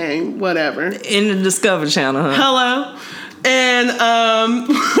selfie game, whatever. In the Discovery Channel, huh? Hello. And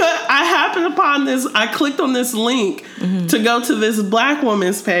I happened upon this. I clicked on this link to go to this black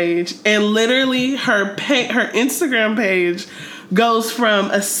woman's page, and literally her Instagram page goes from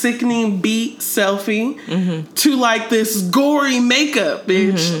a sickening beat selfie to like this gory makeup,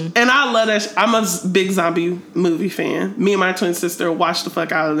 bitch. And I love that. I'm a big zombie movie fan. Me and my twin sister watched the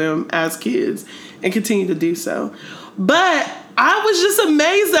fuck out of them as kids and continue to do so. But I was just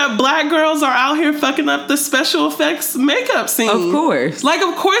amazed that black girls are out here fucking up the special effects makeup scene. Of course. Like,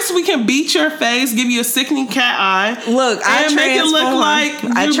 of course we can beat your face, give you a sickening cat eye. Look, and make it look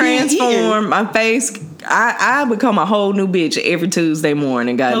like I transform my face. I become a whole new bitch every Tuesday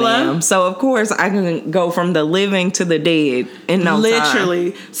morning, goddamn. Hello? So, of course, I can go from the living to the dead in no time.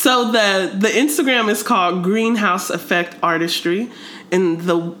 Literally. So, the Instagram is called Greenhouse Effect Artistry, and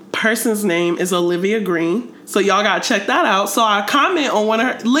the person's name is Olivia Green. So y'all gotta check that out. So I comment on one of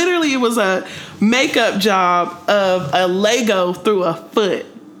her. Literally, it was a makeup job of a Lego through a foot,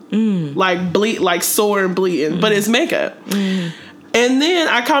 like sore and bleeding, but it's makeup. And then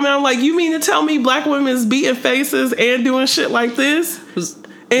I comment, I'm like, you mean to tell me black women is beating faces and doing shit like this?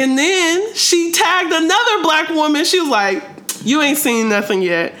 And then she tagged another black woman. She was like, you ain't seen nothing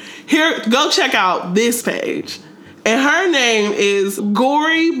yet. Here, go check out this page. And her name is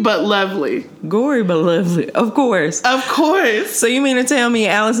Gory But Lovely. Gory But Lovely. Of course. Of course. So you mean to tell me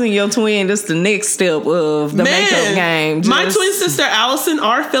Allison, your twin, that's the next step of the makeup game? My twin sister, Allison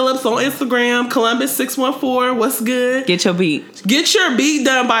R. Phillips on Instagram, Columbus614. What's good? Get your beat. Get your beat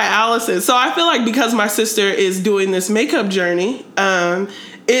done by Allison. So I feel like because my sister is doing this makeup journey, I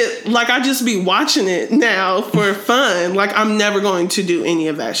just be watching it now for fun. Like, I'm never going to do any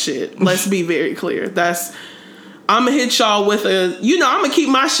of that shit. Let's be very clear. I'm gonna hit y'all with I'm gonna keep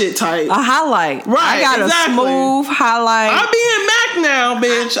my shit tight. A highlight. Right, I got a smooth highlight. I be in MAC now,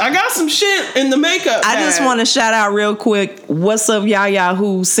 bitch. I got some shit in the makeup I just want to shout out real quick. What's up, Yaya,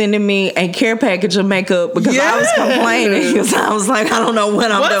 who's sending me a care package of makeup because I was complaining because I was like, I don't know what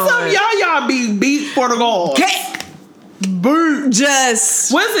I'm doing. What's up, Yaya? Be beat for the goal.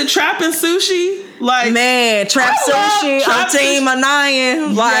 Just what is it? Trapping sushi? Like, man, Trap Sushi, Team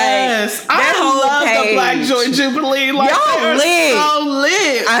Anayan. Like, yes, that whole love page. The Black Joy Jubilee. Like, y'all lit. So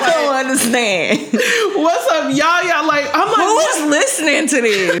lit. I don't understand. What's up, y'all? Like, I'm like, who's listening to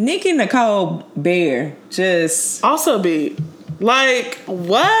this? Nikki Nicole Bear just also be like,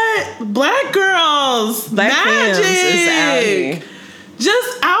 what? Black girls, Black magic is out here.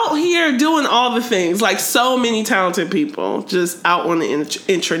 Just out here doing all the things. Like, so many talented people just out on the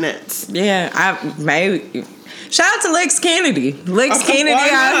intranets. Yeah, maybe. Shout out to Lex Kennedy. Lex Kennedy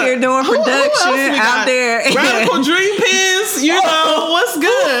out here doing production out there. Radical Dream Pins, what's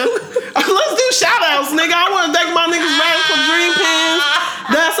good? Let's do shout outs, nigga. I want to thank my niggas Radical Dream Pins.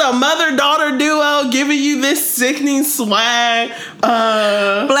 That's a mother-daughter duo giving you this sickening swag.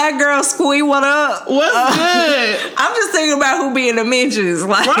 Black girl Squee, what up? What's good? I'm just thinking about who be in the mentions.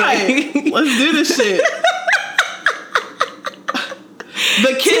 Like, right. Let's do this shit.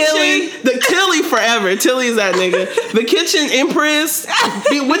 The kitchen, the Tilly forever. Tilly's that nigga. The kitchen Empress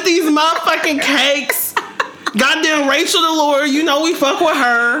with these motherfucking cakes. Goddamn Rachel Delore, we fuck with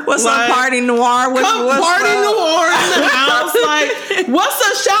her. What's up, Party Noir? Party Noir in the house. Like, what's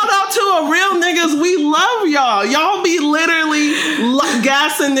a shout out to a real niggas? We love y'all. Y'all be literally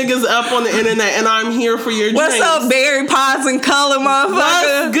gassing niggas up on the internet, and I'm here for your drinks. What's up, Berry Pods and Color,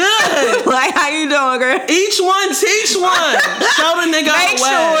 motherfucker? What's good? Like, how you doing, girl? Each one teach one. Show the nigga Make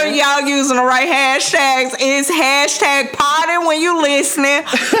sure y'all using the right hashtags. It's hashtag potting when you listening.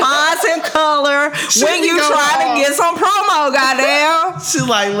 Pods and Color when you trying to get some promo, goddamn. She's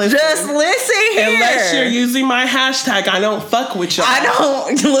like, listen. Just listen here. Unless you're using my hashtag, I don't fuck with y'all. I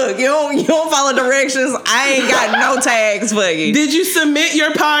don't. Look, you don't follow directions. I ain't got no tags for you. Did you submit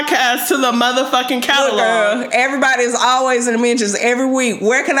your podcast to the motherfucking catalog? Look, girl, everybody's always in the mentions every week.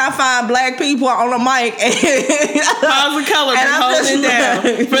 Where can I find black people on the mic? Pause and Color been holding it down.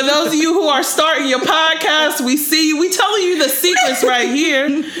 For those of you who are starting your podcast, we see you. We telling you the secrets right here.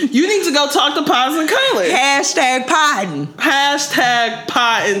 You need to go talk to Pause and Color. Hashtag podding. Hashtag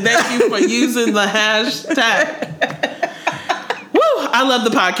podding. Thank you for using the hashtag. Woo! I love the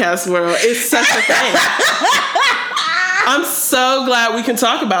podcast world. It's such a thing. I'm so glad we can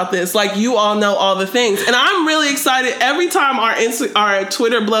talk about this. Like, you all know all the things. And I'm really excited. Every time our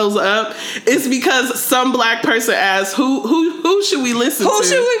Twitter blows up, it's because some black person asks, who should we listen to? Who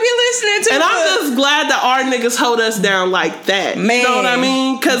should we be listening to? And I'm just glad that our niggas hold us down like that. Man. You know what I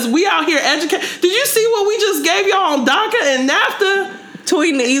mean? Because we out here educating. Did you see what we just gave y'all on DACA and NAFTA?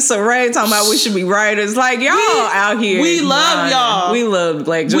 Tweeting Issa Rae talking about we should be writers. Like, y'all out here. We love y'all. We love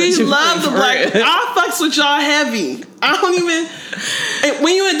black. We love the black. I fucks with y'all heavy. I don't even.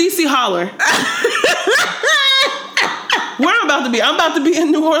 When you in DC, holler. Where I'm about to be? I'm about to be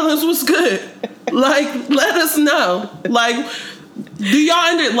in New Orleans. What's good? Like, let us know. Like, do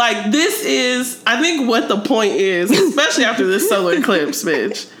y'all like, this is, I think what the point is, especially after this solar eclipse,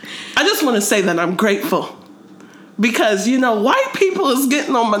 bitch. I just want to say that I'm grateful. Because, white people is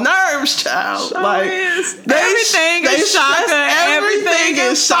getting on my nerves, child. Sure like, everything is shaka. Everything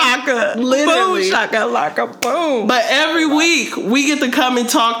is shaka. Literally. Boom, shaka, like a boom. But every week, we get to come and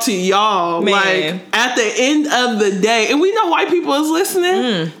talk to y'all. Man. Like, at the end of the day. And we know white people is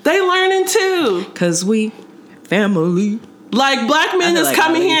listening. They learning, too. Because we family. Like, black men is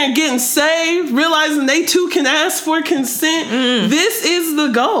coming here and getting saved, realizing they too can ask for consent. This is the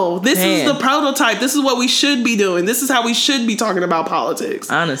goal. This is the prototype. This is what we should be doing. This is how we should be talking about politics.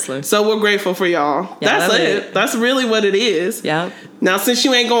 Honestly. So we're grateful for y'all. That's it. That's really what it is. Yep. Now, since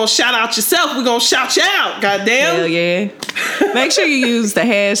you ain't gonna shout out yourself, we're gonna shout you out. Goddamn. Hell yeah. Make sure you use the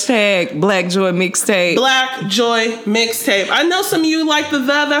hashtag Black Joy Mixtape. Black Joy Mixtape. I know some of you like the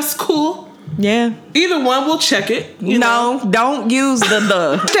that's cool. Yeah. Either one, we'll check it. No, don't use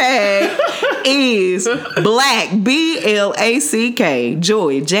the. Tag is black, BLACK,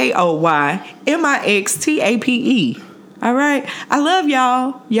 Joy, JOYMIXTAPE. All right. I love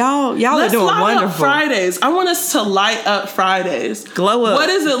y'all. Y'all are doing wonderful. Let's light up Fridays. I want us to light up Fridays. Glow up. What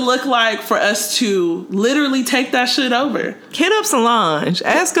does it look like for us to literally take that shit over? Hit up Solange.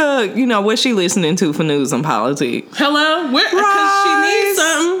 Ask her, what she listening to for news and politics. Hello? Because she needs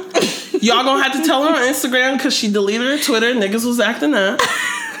something. Y'all gonna have to tell her on Instagram because she deleted her Twitter. Niggas was acting up.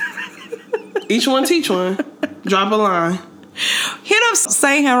 Each one teach one. Drop a line. Hit up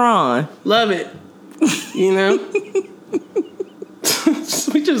Say Heron. Love it.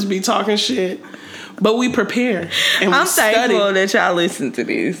 We just be talking shit. But we prepare. And I'm thankful that y'all listen to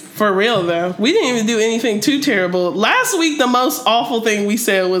this. For real, though. We didn't even do anything too terrible. Last week, the most awful thing we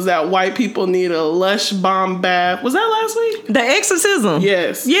said was that white people need a lush bomb bath. Was that last week? The exorcism?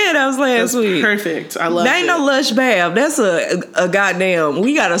 Yes. Yeah, that was last week. Perfect. I love it. That ain't no lush bath. That's a goddamn...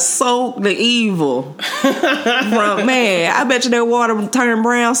 We gotta soak the evil. Man, I bet you that water turned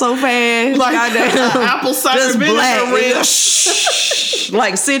brown so fast. Like goddamn. Apple cider vinegar red.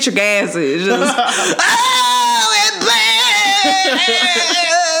 Like citric acid. Just... Oh, it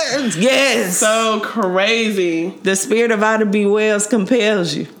burns! Yes. So crazy. The spirit of Ida B. Wells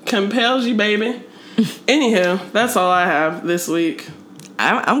compels you. Compels you, baby. Anyhow, that's all I have this week.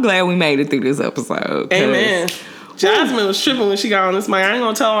 I'm glad we made it through this episode. Amen. Jasmine was tripping when she got on this mic. I ain't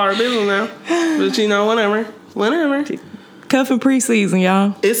gonna tell all her business now. But whatever. Cuffing preseason,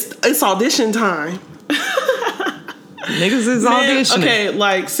 y'all. It's audition time. Niggas is auditioning. Okay,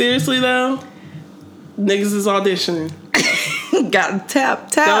 like seriously though. Niggas is auditioning. Gotta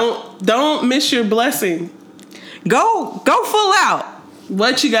tap. Don't miss your blessing. Go full out.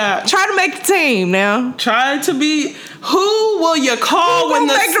 What you got? Try to make the team now. Try to be. Who will you call when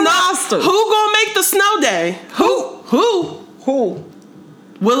the snow? Who gonna make the snow day? Who?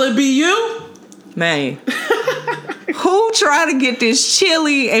 Will it be you? Man. Who try to get this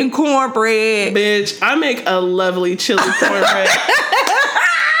chili and cornbread? Bitch, I make a lovely chili cornbread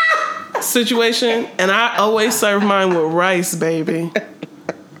situation, and I always serve mine with rice, baby.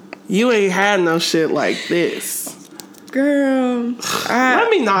 You ain't had no shit like this. Girl.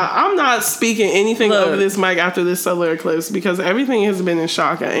 I'm not speaking anything over this mic after this solar eclipse because everything has been in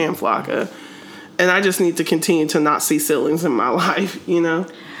Shaka and Flocka. And I just need to continue to not see ceilings in my life,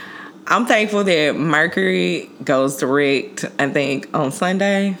 I'm thankful that Mercury goes direct, I think, on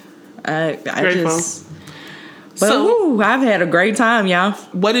Sunday. I've had a great time, y'all.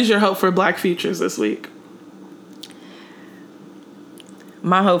 What is your hope for Black futures this week?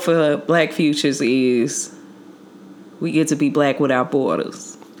 My hope for Black futures is we get to be black without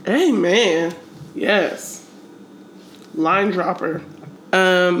borders. Amen. Yes. Line dropper.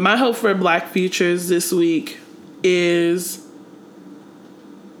 My hope for Black futures this week is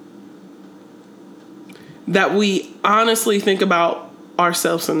that we honestly think about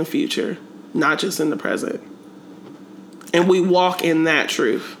ourselves in the future, not just in the present. And we walk in that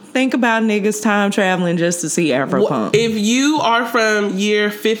truth. Think about niggas time traveling just to see AfroPunk. If you are from year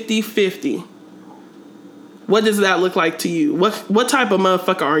 5050, what does that look like to you? What type of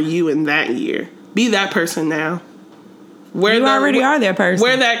motherfucker are you in that year? Be that person now. You already are that person.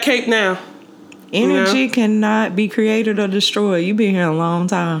 Wear that cape now. Energy cannot be created or destroyed. You've been here a long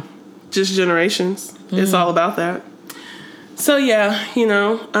time. Just generations. It's all about that. So yeah,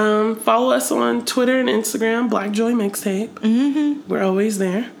 follow us on Twitter and Instagram, Black Joy Mixtape. Mm-hmm. We're always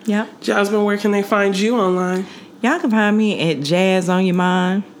there. Yep. Jasmine, where can they find you online? Y'all can find me at Jazz on Your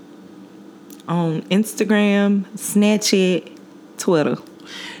Mind on Instagram, Snapchat, Twitter.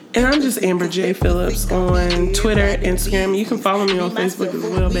 And I'm just Amber J. Phillips on Twitter, Instagram. You can follow me on Facebook as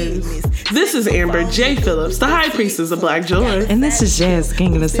well, babies. This is Amber J. Phillips, the High Priestess of Black Joy. And this is Jazz,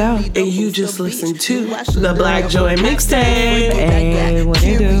 King of the South. And you just listened to the Black Joy Mixtape. And what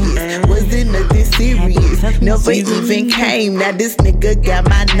they do. Wasn't nothing serious. Never even came. Now this nigga got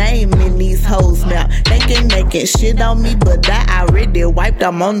my name in these hoes now. They ain't making shit on me, but I already wiped.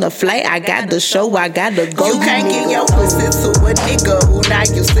 I'm on the flight. I got the show. I gotta go. You can't get your pussy to a nigga who not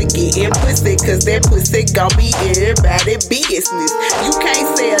used to getting pussy, cause that pussy gon' be everybody business. You can't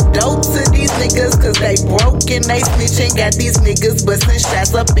say a dope to these niggas, cause they broke and they snitching. Got these niggas bustin'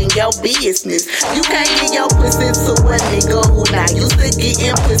 shots up in your business. You can't get your pussy to a nigga who not used to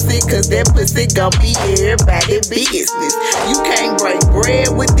getting pussy, cause that pussy gon' be everybody business. You can't break bread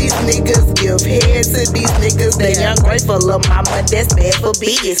with these niggas, give head to these niggas. They ungrateful of mama, that's bad for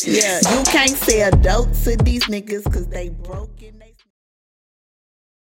business. You can't say a dope to these niggas, cause they broke and they